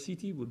a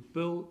city would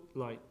build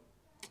like,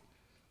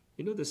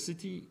 the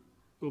city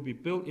will be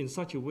built in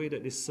such a way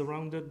that it's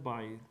surrounded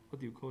by, what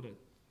do you call it?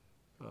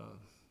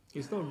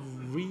 It's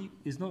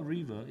not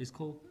river. It's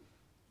called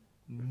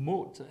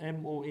moat,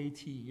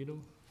 M-O-A-T.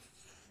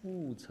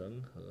 護城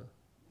河。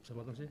什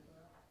麼東西？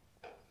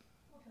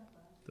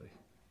對，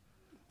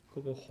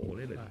嗰個河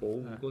咧嚟保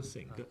護個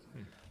城嘅。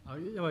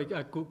因為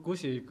古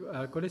時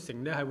嗰啲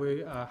城咧係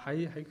會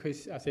喺佢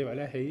四圍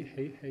咧起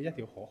一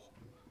條河，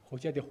好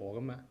似一條河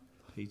咁啊。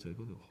起在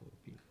嗰條河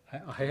邊。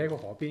喺個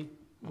河邊，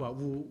話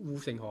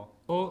護城河。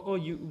Or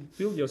you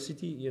build your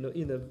city,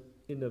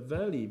 in a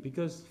valley,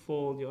 because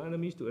for your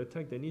enemies to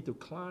attack, they need to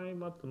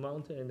climb up the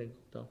mountain and then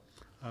go down.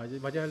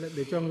 或者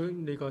你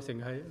將你個城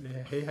係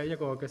起喺一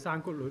個嘅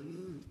山谷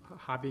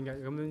下邊嘅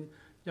咁樣，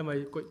因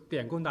為敵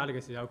人攻打你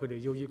嘅時候，佢哋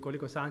要越過呢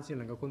個山先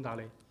能夠攻打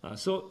你。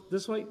So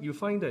that's why you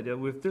find that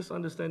with this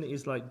understanding,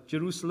 it's like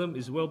Jerusalem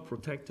is well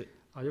protected.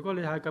 如果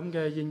你係咁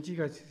嘅認知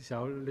嘅時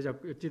候，你就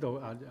知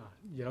道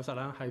耶路撒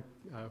冷係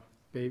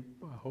被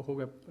好好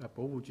嘅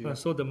保護住。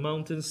So the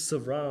mountains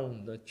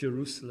surround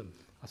Jerusalem.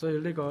 所以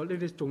呢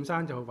啲眾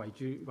山就圍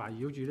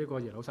繞住呢個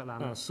耶路撒冷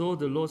啦。So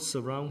the Lord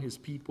surround His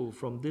people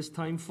from this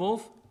time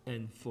forth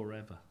and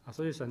forever.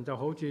 所以神就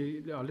好似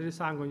呢啲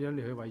山咁樣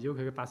嚟去圍繞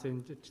佢嘅百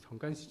姓，從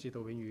今時至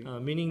到永遠。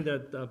Meaning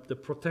that the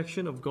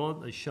protection of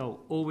God shall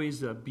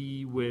always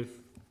be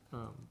with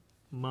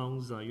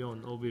Mount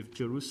Zion or with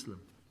Jerusalem.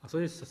 所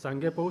以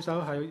神嘅保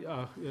守係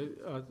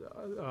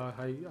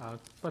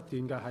不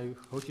斷嘅，係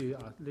好似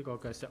呢個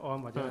嘅錫安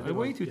或者 I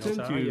want you to turn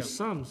to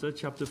Psalms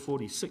chapter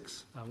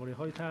 46. 我哋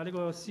可以睇下呢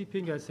個詩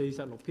篇嘅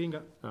46篇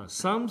嘅。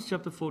Psalms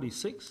chapter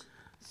 46.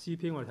 詩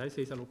篇我哋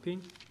睇46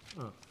篇。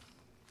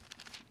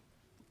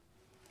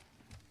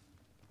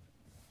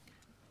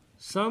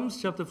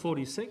Psalms chapter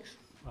 46.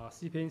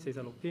 詩篇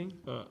46篇。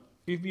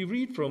If we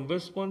read from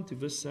verse 1 to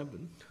verse 7.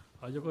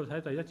 如果睇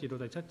第1至到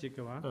第7節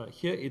嘅話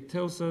here it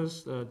tells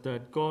us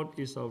that God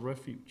is our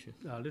refuge.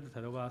 呢度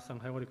提到話神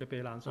係我哋嘅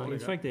避難所嚟 In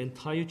嘅。 fact, the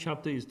entire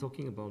chapter is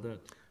talking about that.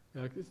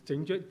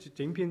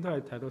 整篇都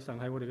係提到神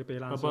係我哋嘅避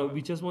難所。 But we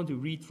just want to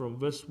read from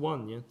verse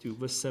 1 to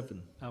verse 7.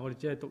 我哋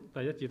只係讀第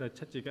1至第7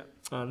節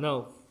嘅。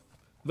Now,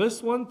 verse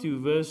 1 to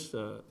verse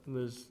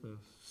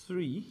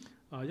 3.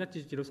 1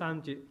節至到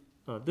3節。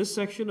This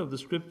section of the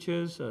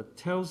scriptures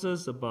tells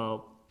us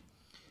about,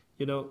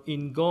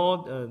 in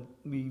God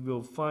we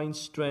will find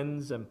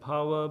strength and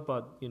power,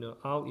 but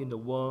out in the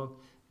world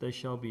there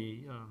shall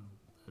be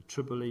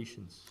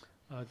tribulations.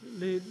 呢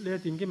一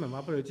段經文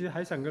話俾你知，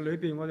喺神嘅裏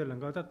邊，我哋能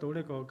夠得到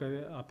呢個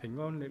嘅平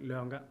安力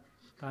量嘅。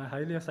但係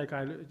喺呢個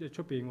世界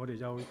出邊，我哋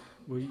就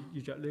會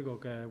遇着呢個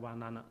嘅患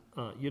難啦。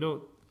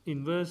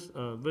In verse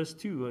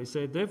 2, I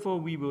said, "Therefore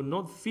we will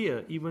not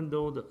fear, even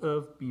though the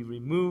earth be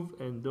removed,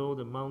 and though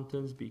the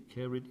mountains be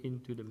carried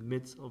into the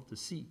midst of the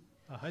sea."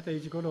 喺第2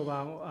節嗰度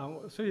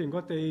話，雖然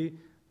個地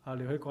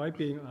嚟去改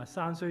變，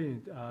山雖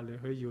然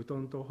嚟去搖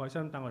動到海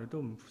深，但我哋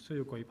都唔需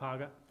要懼怕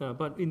嘅。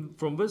But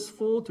from verse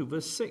 4 to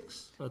verse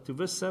 6 to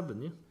verse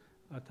 7,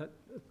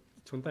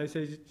 從第4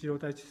節至到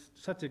第7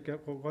節嘅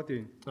嗰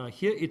段。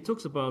here it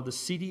talks about the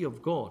city of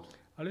God.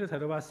 呢度提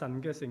到話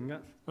神嘅城嘅。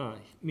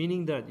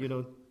Meaning that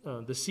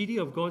the city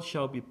of God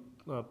shall be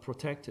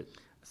protected.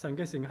 神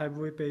嘅城係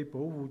會被保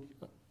護。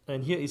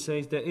And here it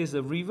says, "There is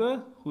a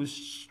river whose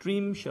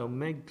stream shall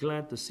make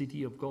glad the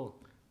city of God."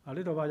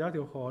 呢度話有一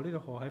條河，呢條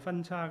河係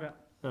分叉嘅。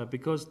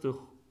Because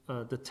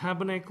the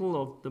tabernacle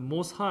of the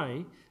Most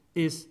High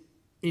is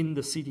in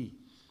the city.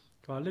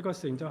 呢個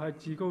城就係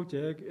至高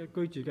者居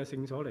住嘅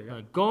聖所嚟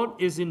嘅。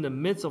God is in the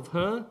midst of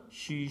her;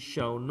 she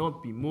shall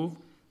not be moved.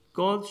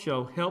 God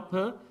shall help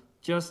her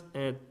just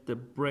at the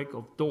break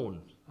of dawn.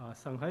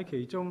 神喺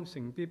其中，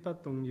城必不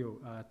動搖。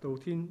到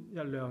天一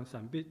亮，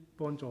神必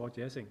幫助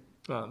這城。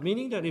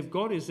Meaning that if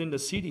God is in the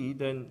city,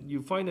 then you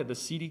find that the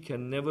city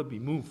can never be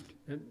moved.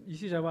 意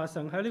思就係話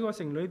神喺呢個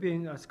城裏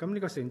邊，咁呢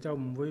個城就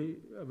唔會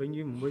永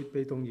遠唔會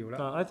被動搖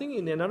啦。I think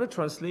in another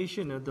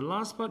translation, the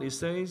last part it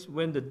says,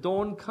 "When the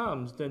dawn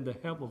comes, then the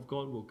help of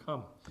God will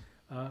come."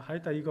 喺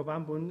第2個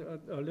版本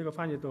呢個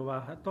翻譯度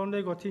話，當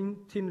呢個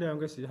天亮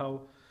嘅時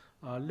候，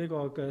呢個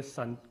嘅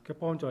神嘅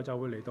幫助就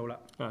會嚟到啦。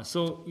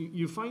So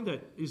you find that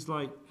it's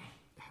like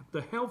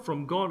the help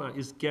from God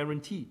is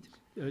guaranteed.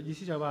 意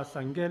思就係話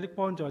神嘅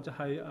幫助就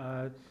係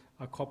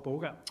確保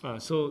嘅。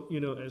So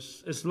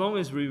as long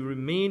as we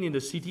remain in the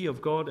city of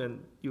God, and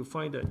you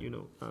find that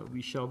we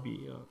shall be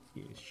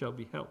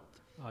helped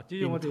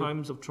in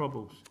times of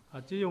troubles.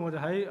 只要我哋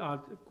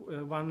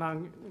喺患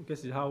難嘅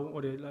時候，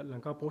我哋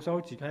能夠保守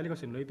自己喺呢個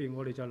城裏邊，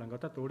我哋就能夠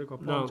得到呢個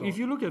幫 Now, 助。 if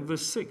you look at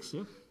verse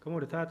 6, 咁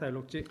我哋睇下第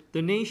6節。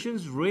the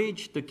nations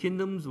raged, the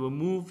kingdoms were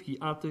moved. He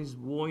uttered his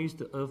voice,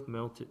 the earth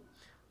melted.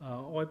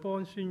 外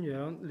邦宣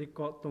揚，列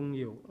國動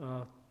搖。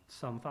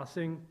神發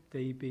聲，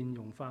地變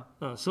融化。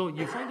So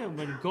you find that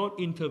when God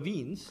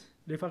intervenes,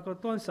 你發覺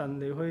當神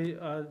嚟去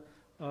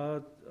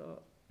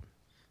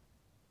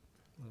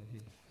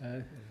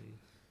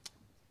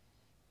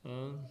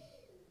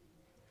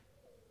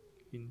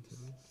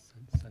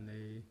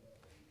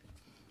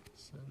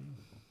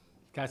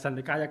神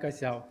嚟介入嘅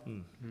時候，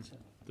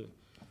對。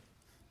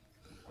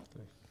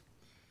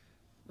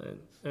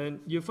And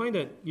you find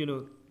that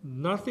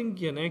nothing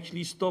can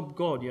actually stop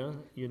God,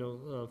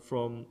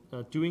 from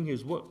doing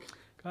His work.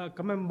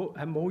 咁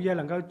冇嘢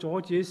能夠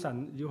阻止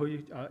神要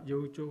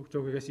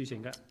做佢嘅事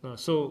情嘅。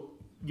So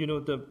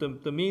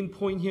the main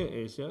point here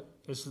is,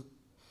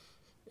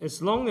 as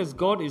long as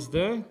God is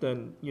there,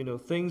 then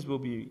things will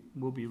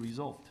be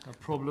resolved.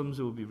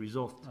 Problems will be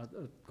resolved.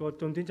 個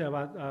重點就係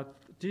話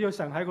只要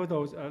神喺嗰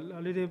度，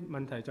呢啲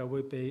問題就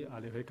會被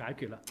嚟去解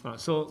決啦。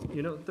So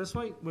that's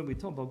why when we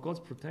talk about God's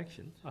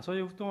protection, 所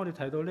以當我哋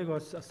提到呢個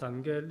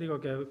神嘅呢個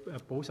嘅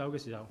保守嘅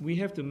時候， we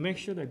have to make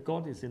sure that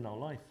God is in our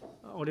life.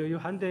 我哋要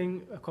肯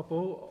定確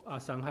保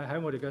神係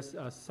喺我哋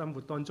嘅生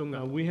活當中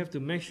嘅。We have to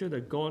make sure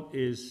that God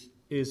is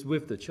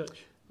with the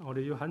church. 我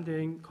哋要肯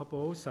定確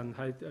保神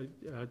係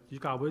與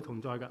教會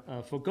同在嘅。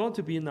For God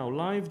to be in our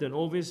life, then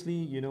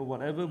obviously,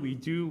 whatever we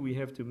do, we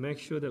have to make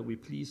sure that we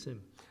please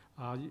Him.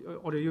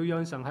 我哋要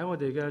讓神喺我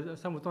哋嘅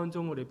生活當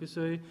中，我哋必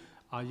須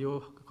要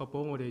確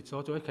保我哋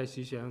所做一切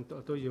事上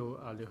都要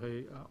嚟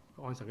去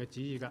按神嘅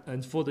旨意㗎。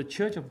And for the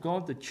church of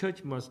God, the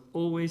church must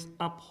always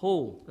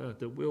uphold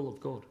the will of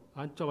God.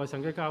 作為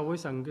神嘅教會，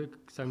神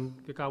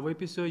嘅教會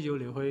必須要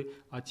嚟去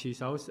持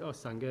守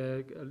神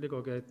嘅呢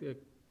個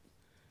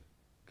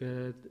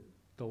嘅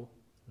道。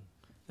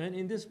And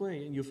in this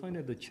way, you find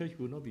that the church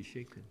will not be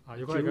shaken.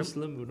 如果係咁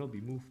Jerusalem will not be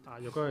moved.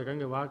 如果係咁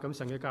嘅話，咁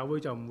神嘅教會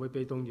就唔會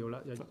被動搖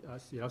啦，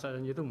時有實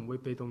印亦都唔會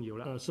被動搖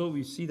啦。So we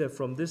see that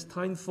from this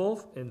time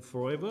forth and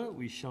forever,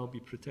 we shall be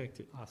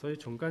protected. 所以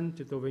從今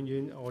直到永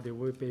遠，我哋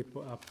會被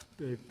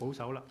保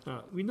守啦。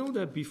We know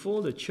that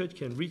before the church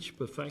can reach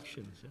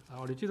perfection,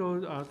 我哋知道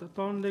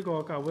當呢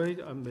個教會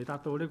未達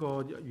到呢個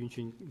完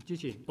全之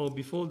前， or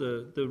before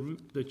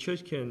the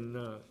church can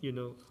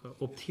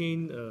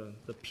obtain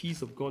the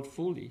peace of God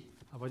fully,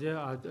 或者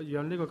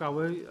讓呢個教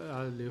會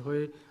嚟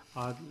去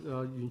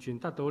完全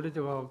得到呢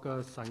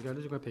個神嘅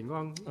呢種嘅平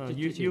安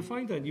之前， you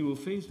find that you will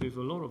face with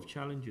a lot of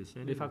challenges.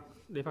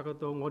 你發覺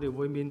到我哋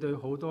會面對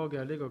好多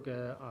嘅呢個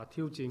嘅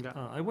挑戰㗎。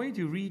I want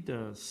you to read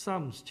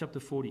Psalms chapter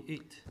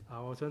 48.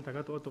 我想大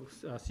家讀一讀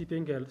詩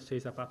篇嘅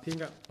48篇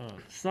㗎。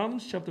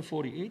Psalms chapter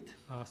 48.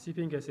 詩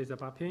篇嘅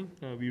48篇。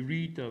We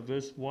read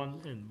verse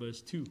 1 and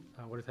verse 2.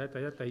 我哋睇第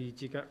一、第二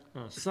節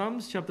㗎。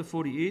Psalms chapter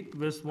 48,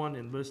 verse 1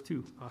 and verse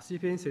 2. 詩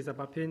篇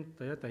48篇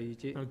第一、第二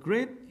節。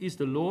Great is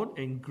the Lord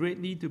and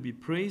greatly to be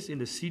praised in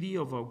the city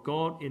of our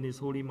God in His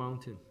holy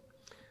mountain.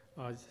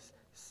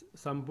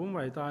 神本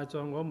為大，在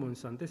我們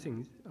神的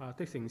城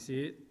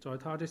市，在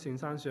他的聖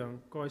山上，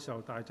該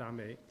受大讚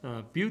美。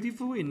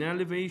Beautiful in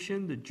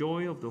elevation, the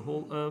joy of the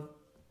whole earth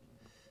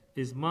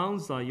is Mount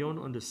Zion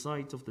on the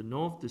sides of the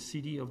north, the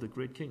city of the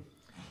great King.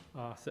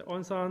 錫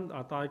安山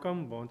大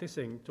金王的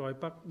城，在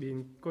北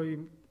面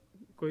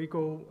居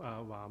高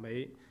華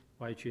美，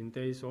為全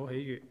地所喜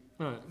悅。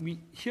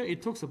Here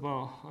it talks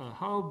about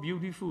how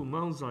beautiful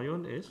Mount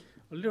Zion is.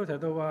 呢度提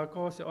到話嗰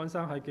個錫安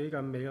山係幾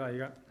咁美麗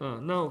㗎。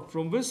Now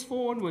from verse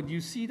 4 onward, you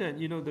see that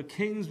the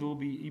kings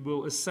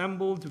will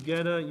assemble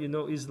together.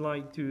 Is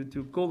like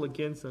to go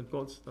against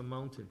God's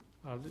mountain.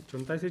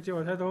 從第4節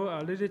我睇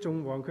到呢啲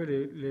眾王佢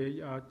哋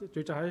嚟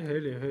聚集喺起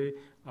嚟去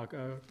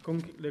攻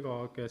擊呢個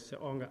嘅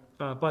錫安㗎。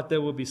But they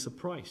will be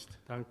surprised.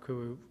 但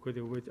佢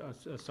哋會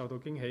受到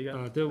驚喜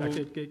嘅。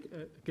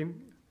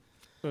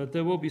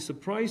They will be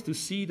surprised to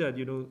see that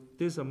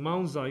this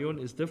Mount Zion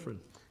is different.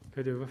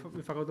 佢哋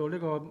會發覺到呢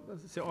個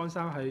錫安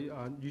山係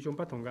與眾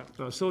不同嘅。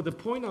So the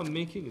point I'm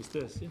making is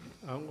this.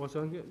 我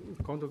想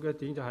講到嘅一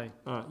點就係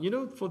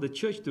for the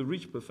church to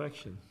reach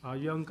perfection.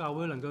 讓教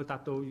會能夠達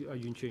到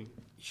完全。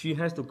She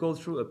has to go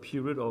through a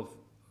period of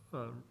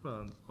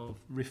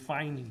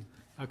refining.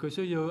 佢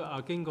需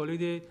要經過呢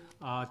啲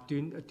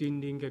鍛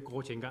鍊嘅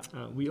過程㗎。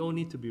We all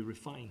need to be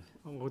refined.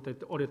 我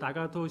哋大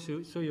家都需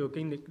要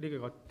經歷呢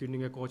個鍛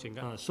鍊嘅過程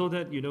㗎。So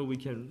that we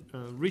can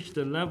reach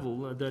the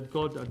level that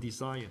God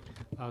desired.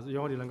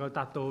 讓我哋能夠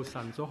達到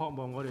神所渴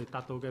望我哋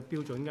達到嘅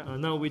標準㗎。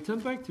Now we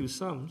turn back to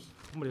Psalms.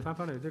 咁我哋翻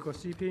嚟呢個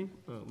詩篇。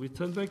We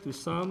turn back to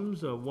Psalms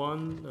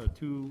 1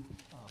 to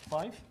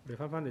 5. 嚟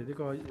翻嚟呢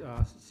個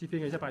詩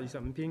篇嘅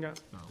125篇㗎。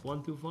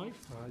1 to 5.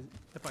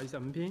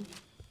 125篇。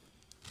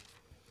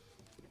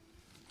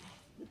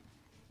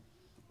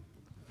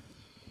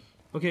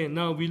Okay,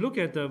 now we look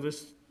at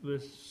verse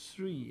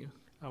 3.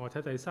 我睇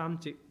第3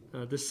節。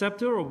The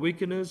scepter of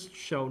wickedness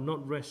shall not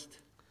rest.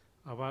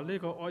 話呢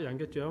個惡人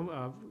嘅杖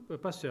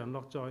不常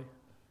落在，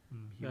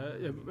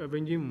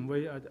永遠唔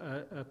會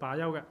罷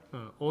休嘅。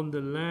On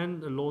the land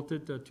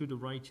allotted to the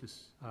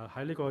righteous.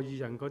 喺呢個義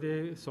人嗰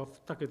啲所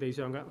得嘅地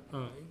上嘅。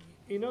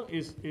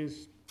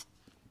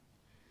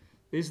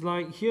It's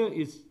like here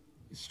it's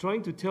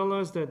trying to tell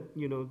us that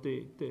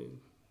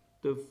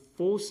the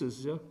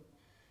forces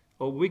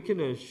of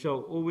wickedness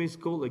shall always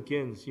go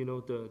against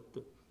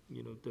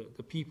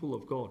the people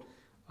of God.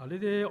 呢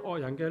啲惡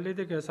人嘅呢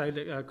啲嘅勢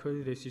力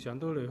佢哋時常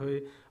都嚟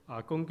去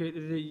攻擊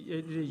呢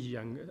啲義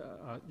人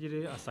呢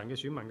啲神嘅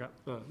選民㗎。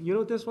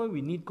That's why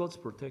we need God's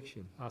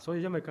protection. 所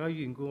以因為咁嘅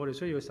緣故，我哋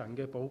需要神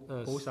嘅保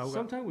守㗎。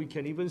Sometimes we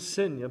can even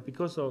sin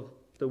because of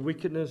the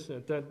wickedness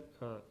that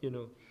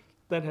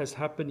has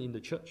happened in the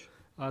church.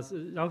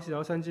 有時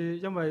候甚至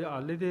因為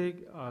呢啲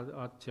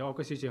邪惡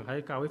嘅事情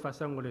喺教會發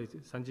生，我哋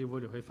甚至會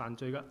嚟去犯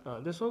罪㗎。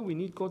That's why we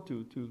need God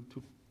to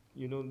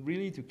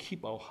really to keep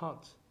our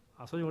hearts.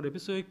 所以我哋必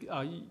須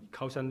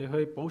求神嚟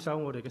去保守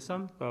我哋嘅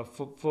心。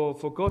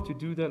For God to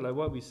do that, like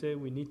what we say,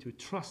 we need to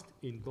trust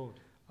in God.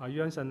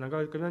 讓神能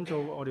夠咁樣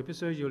做，我哋必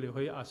須要嚟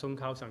去信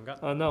靠神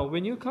㗎。Now,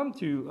 when you come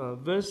to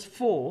verse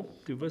 4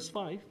 to verse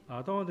 5,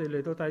 當我哋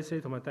嚟到第4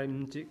同埋第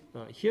5節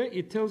here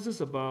it tells us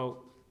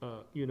about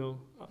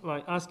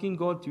like asking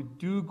God to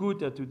do good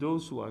to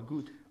those who are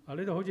good.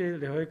 呢度好似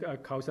嚟去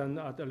求神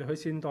嚟去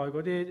善待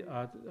嗰啲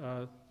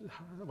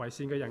為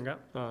善嘅人㗎。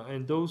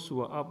And those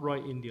who are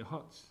upright in their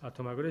hearts.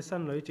 同埋嗰啲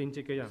心裏正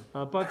直嘅人。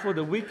But for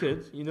the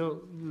wicked,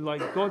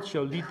 like God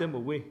shall lead them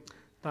away.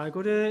 但係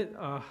嗰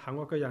啲行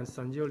惡嘅人，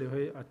神要嚟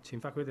去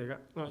懲罰佢哋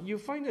嘅。You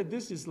find that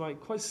this is like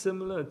quite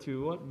similar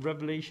to what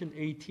Revelation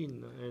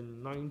 18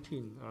 and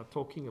 19 are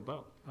talking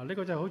about. 呢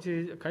個就好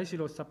似啟示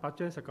錄18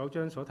章、19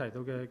章所提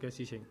到嘅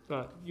事情。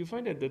You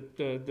find that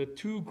the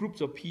two groups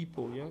of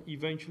people, yeah,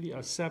 eventually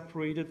are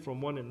separated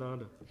from one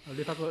another.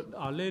 你發覺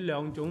呢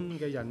兩種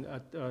嘅人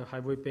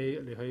係會被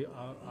嚟去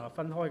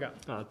分開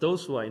㗎。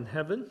Those who are in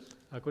heaven.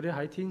 嗰啲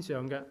喺天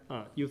上嘅。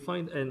You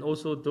find and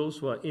also those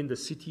who are in the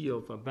city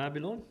of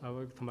Babylon.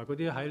 同埋嗰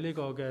啲喺呢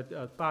個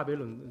嘅巴比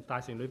倫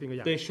大城裏邊嘅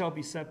人。They shall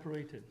be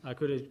separated.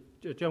 佢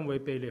哋將會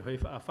被嚟去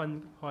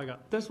分開㗎。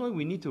That's why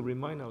we need to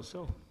remind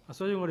ourselves.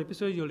 所以我哋必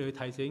須要嚟去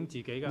提醒自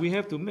己㗎。We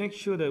have to make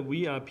sure that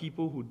we are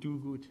people who do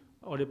good.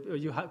 我哋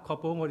要確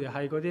保我哋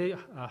係嗰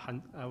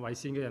啲為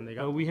善嘅人嚟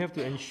㗎。We have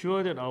to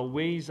ensure that our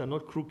ways are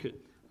not crooked.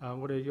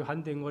 我哋要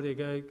肯定我哋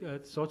嘅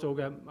所做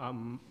嘅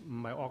唔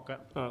係惡嘅。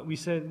We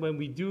said when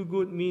we do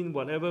good, mean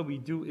whatever we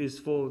do is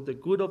for the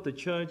good of the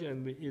church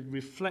and it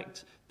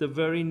reflects the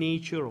very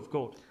nature of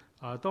God.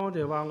 當我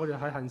哋話我哋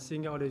係行善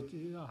嘅，我哋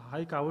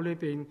喺教會呢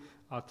邊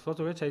所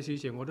做一切事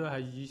情，我都係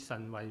以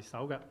神為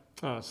首嘅。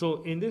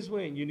So in this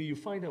way, you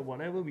find that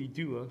whatever we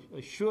do,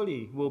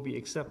 surely will be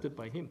accepted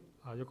by Him.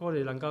 如果我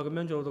哋能夠咁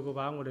樣做到嘅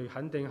話，我哋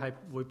肯定係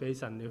會俾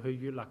神嚟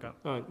去悅納㗎。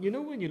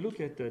When you look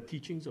at the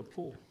teachings of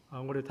Paul.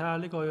 我哋睇下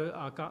呢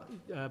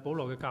個保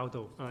羅嘅教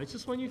導。I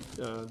just want you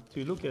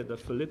to look at the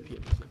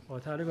Philippians.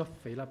 我睇下呢個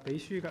腓立比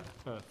書㗎。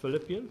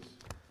Philippians.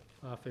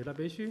 腓立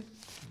比書。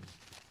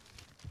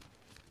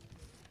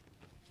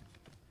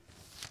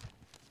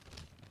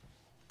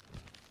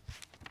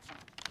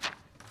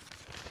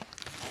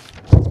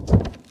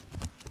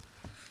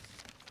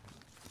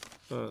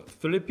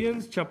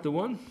Philippians chapter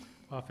 1.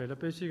 腓立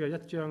比書嘅1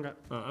章嘅。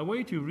I want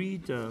you to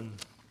read.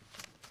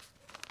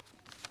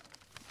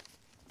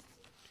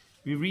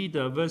 We read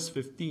verse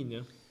 15.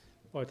 Yeah?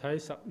 我哋睇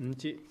15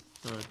節。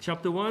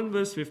Chapter 1,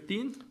 verse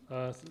 15.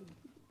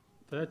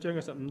 第1章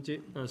嘅15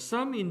節。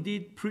Some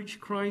indeed preach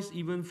Christ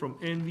even from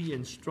envy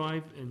and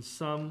strife, and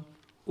some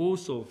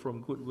also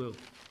from goodwill.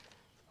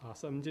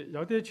 15節，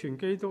有啲傳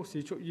基督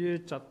是出於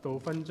嫉妒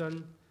紛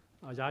爭，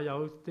也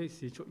有的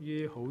是出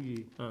於好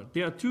意。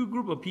There are two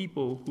groups of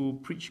people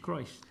who preach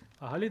Christ.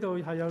 喺呢度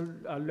係有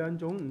兩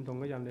種唔同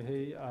嘅人嚟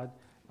去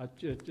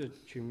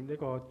傳呢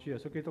個主耶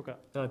穌基督嘅。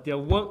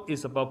Their work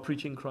is about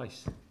preaching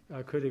Christ.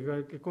 佢哋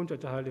嘅工作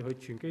就係嚟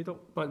去傳基督。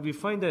But we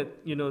find that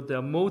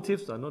their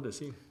motives are not the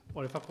same.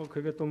 我哋發覺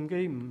佢嘅動機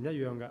唔一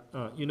樣嘅。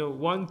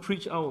One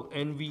preach out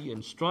envy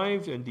and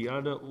strife, and the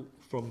other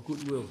from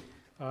goodwill.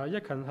 一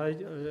群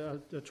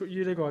係出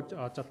於呢個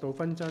嫉妒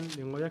紛爭，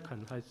另外一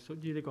群係屬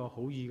於呢個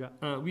好意嘅。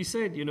We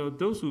said,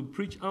 those who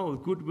preach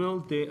out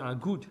goodwill, they are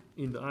good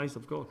in the eyes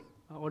of God.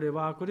 我哋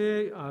話嗰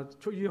啲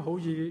出於好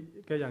意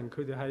嘅人，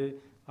佢哋係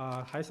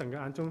喺神嘅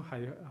眼中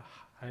係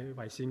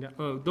為善嘅。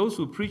Those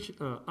who preach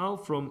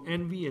out from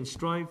envy and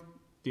strife,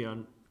 they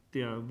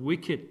are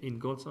wicked in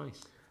God's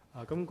eyes.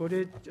 咁嗰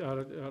啲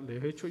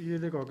嚟去出於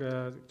呢個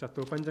嘅嫉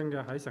妒紛爭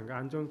嘅，喺神嘅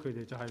眼中，佢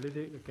哋就係呢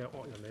啲嘅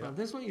惡人嚟啦。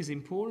That's why it's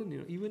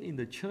important, even in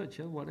the church,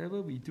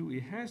 whatever we do,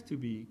 it has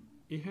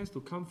to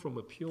come from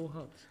a pure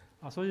heart.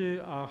 所以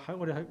喺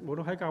我哋無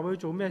論喺教會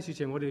做咩事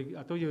情，我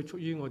哋都要出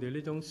於我哋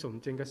呢種純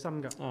正嘅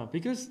心㗎。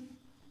Because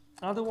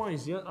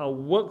otherwise, our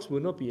works will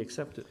not be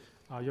accepted.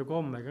 若果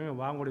唔係咁嘅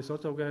話，我哋所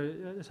做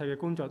嘅一切嘅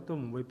工作都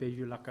唔會被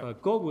悅納㗎。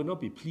God will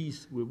not be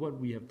pleased with what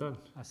we have done.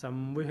 神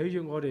唔會喜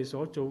悅我哋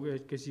所做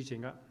嘅事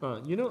情㗎。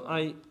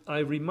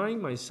I remind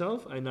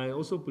myself, and I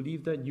also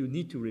believe that you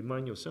need to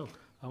remind yourself.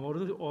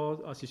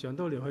 我時常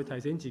都嚟去提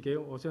醒自己，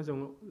我相信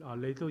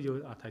你都要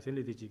提醒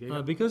你哋自己。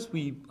Because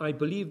I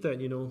believe that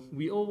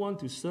we all want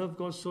to serve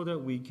God so that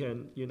we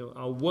can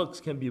our works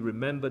can be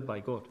remembered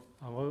by God.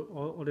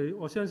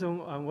 我相信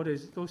我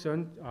哋都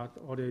想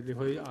我哋嚟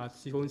去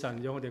侍奉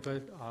神，讓我哋嘅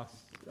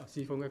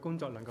侍奉嘅工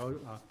作能夠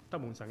得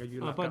蒙神嘅悅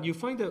納。But you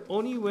find that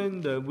only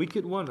when the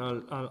wicked one are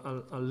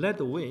led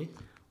away,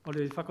 我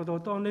哋發覺到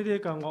當呢啲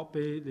嘅惡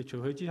被嚟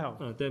除去之後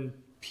，then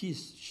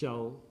peace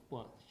shall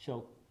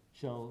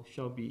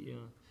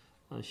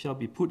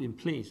be put in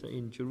place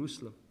in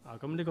Jerusalem.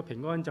 咁呢個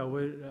平安就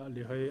會嚟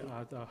去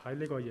喺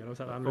呢個耶路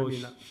撒冷裏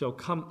面啦。Shall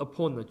come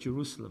upon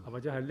Jerusalem. 或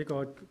者係呢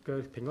個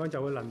嘅平安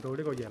就會臨到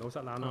呢個耶路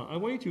撒冷啦。I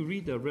want you to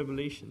read the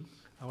Revelation.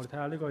 我哋睇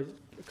下呢個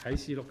啟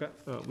示錄嘅。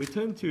We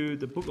turn to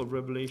the book of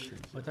Revelation.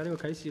 我睇呢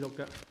個啟示錄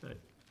嘅。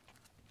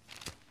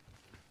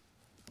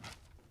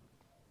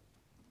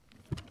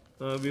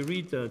We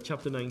read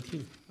chapter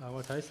 19.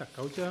 我睇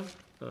19章。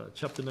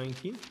Chapter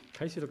 19.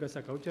 啟示錄嘅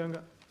19章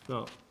嘅。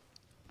Now.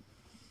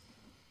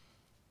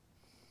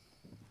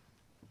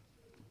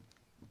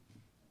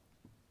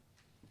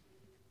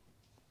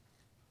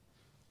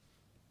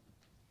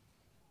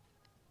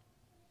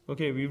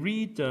 Okay, we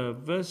read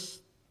verse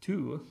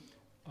 2.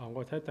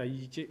 我睇第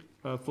2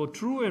節。For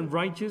true and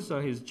righteous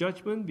are his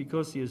judgment,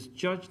 because he has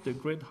judged the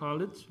great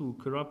harlots who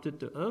corrupted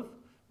the earth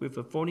with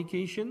a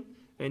fornication,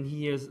 and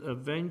he has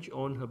avenged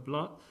on her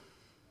blood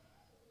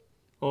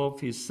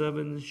of his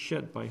servants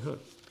shed by her.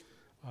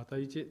 第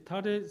2節，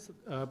他的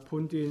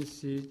判斷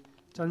是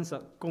真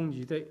實公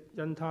義的，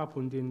因他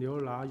判斷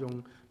了那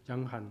用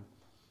隱行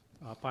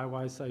敗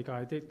壞世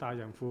界的大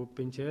淫婦，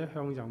並且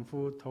向淫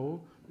婦討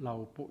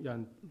流僕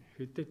人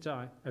血的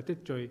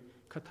罪，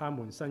給他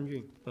們伸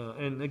冤。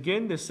And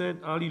again they said,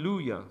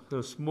 Alleluia,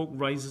 the smoke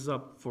rises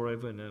up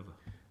forever and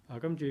ever.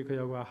 跟住佢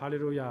又話哈利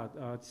路亞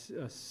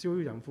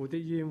燒淫婦的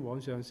煙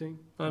往上升。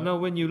Now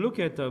when you look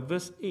at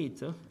verse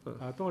 8,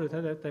 當我哋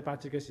睇第8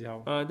節嘅時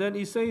候， then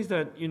it says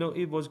that,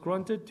 it was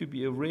granted to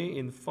be arrayed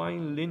in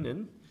fine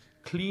linen,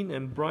 clean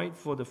and bright,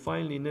 for the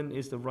fine linen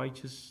is the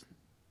righteous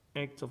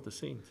act of the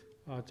saint.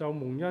 就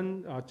蒙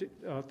恩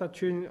得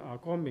穿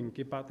光明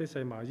潔白的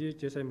細麻衣，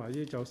這細麻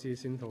衣就是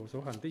聖徒所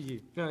行的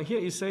義。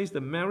Here it says the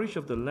marriage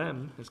of the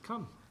Lamb has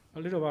come.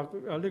 呢度話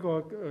呢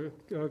個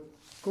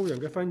羔羊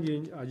嘅婚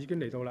宴已經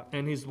嚟到啦。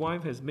And his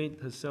wife has made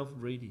herself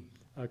ready.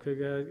 佢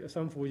嘅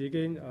新婦已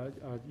經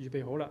預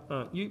備好啦。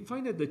You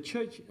find that the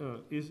church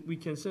we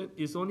can say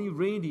is only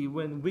ready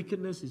when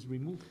wickedness is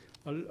removed.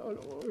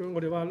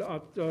 我哋話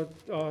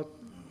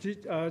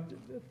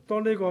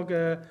當呢個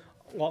嘅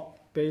惡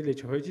被離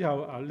除去之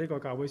後，呢個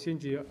教會先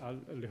至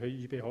嚟去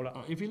預備好啦。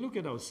If you look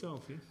at ourselves,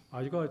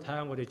 如果去睇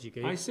下我哋自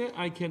己 I said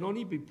I can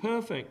only be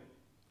perfect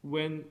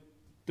when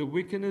the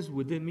wickedness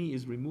within me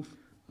is removed.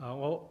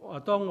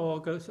 當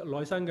我嘅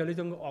內心嘅呢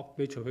種惡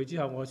被除去之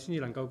後，我先至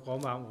能夠講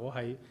話我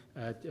係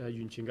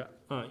完全嘅。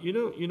You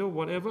know,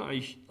 whatever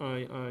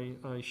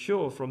I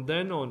show from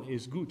then on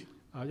is good.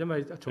 因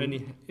為從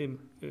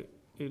And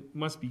it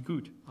must be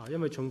good. 因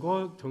為從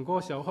嗰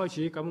個時候開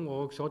始，咁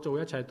我所做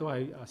一切都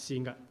係善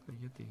嘅，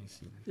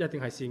一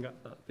定係善嘅。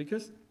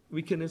Because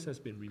wickedness has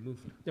been removed.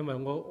 因為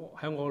我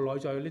喺我內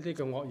在呢啲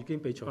嘅惡已經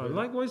被除去。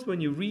Likewise, when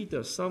you read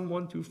Psalm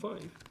 125.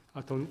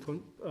 同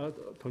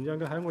樣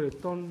嘅喺我哋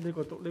當讀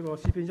呢個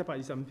詩篇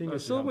125篇嘅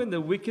時候。So when the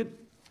wicked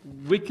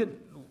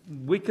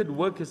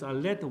workers are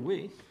led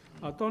away.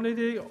 當呢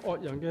啲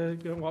惡人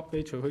嘅惡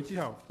被除去之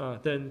後。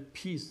Then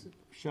peace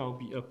shall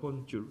be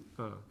upon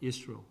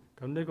Israel.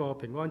 咁呢個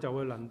平安就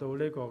會臨到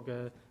呢個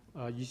嘅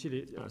以色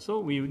列。So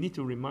we need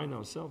to remind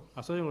ourselves.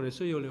 所以我哋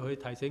需要你去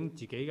提醒自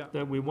己㗎。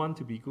That we want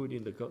to be good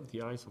in the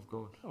eyes of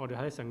God. 我哋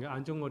喺神嘅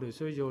眼中，我哋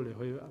需要嚟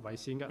去為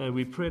善㗎。And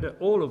we pray that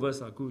all of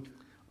us are good.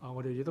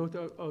 我哋亦都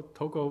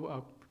禱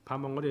告盼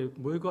望我哋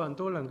每個人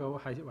都能夠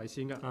係為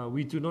善㗎。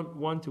We do not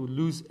want to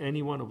lose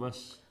any one of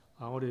us.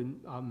 我哋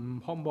唔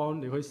渴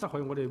望嚟去失去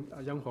我哋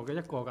任何嘅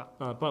一個㗎。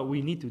But we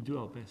need to do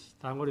our best.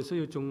 但係我哋需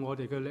要盡我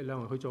哋嘅力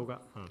量嚟去做㗎。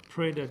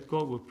Pray that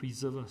God will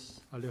preserve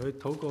us. 嚟去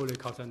禱告，嚟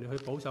求神嚟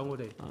去保守我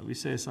哋。We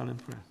say a silent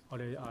prayer. 我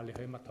哋嚟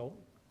去默禱。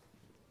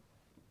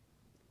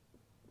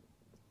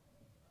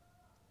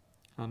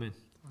Amen.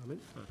 Amen.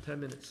 10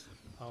 minutes.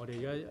 我哋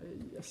而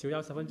家小休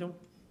10分鐘。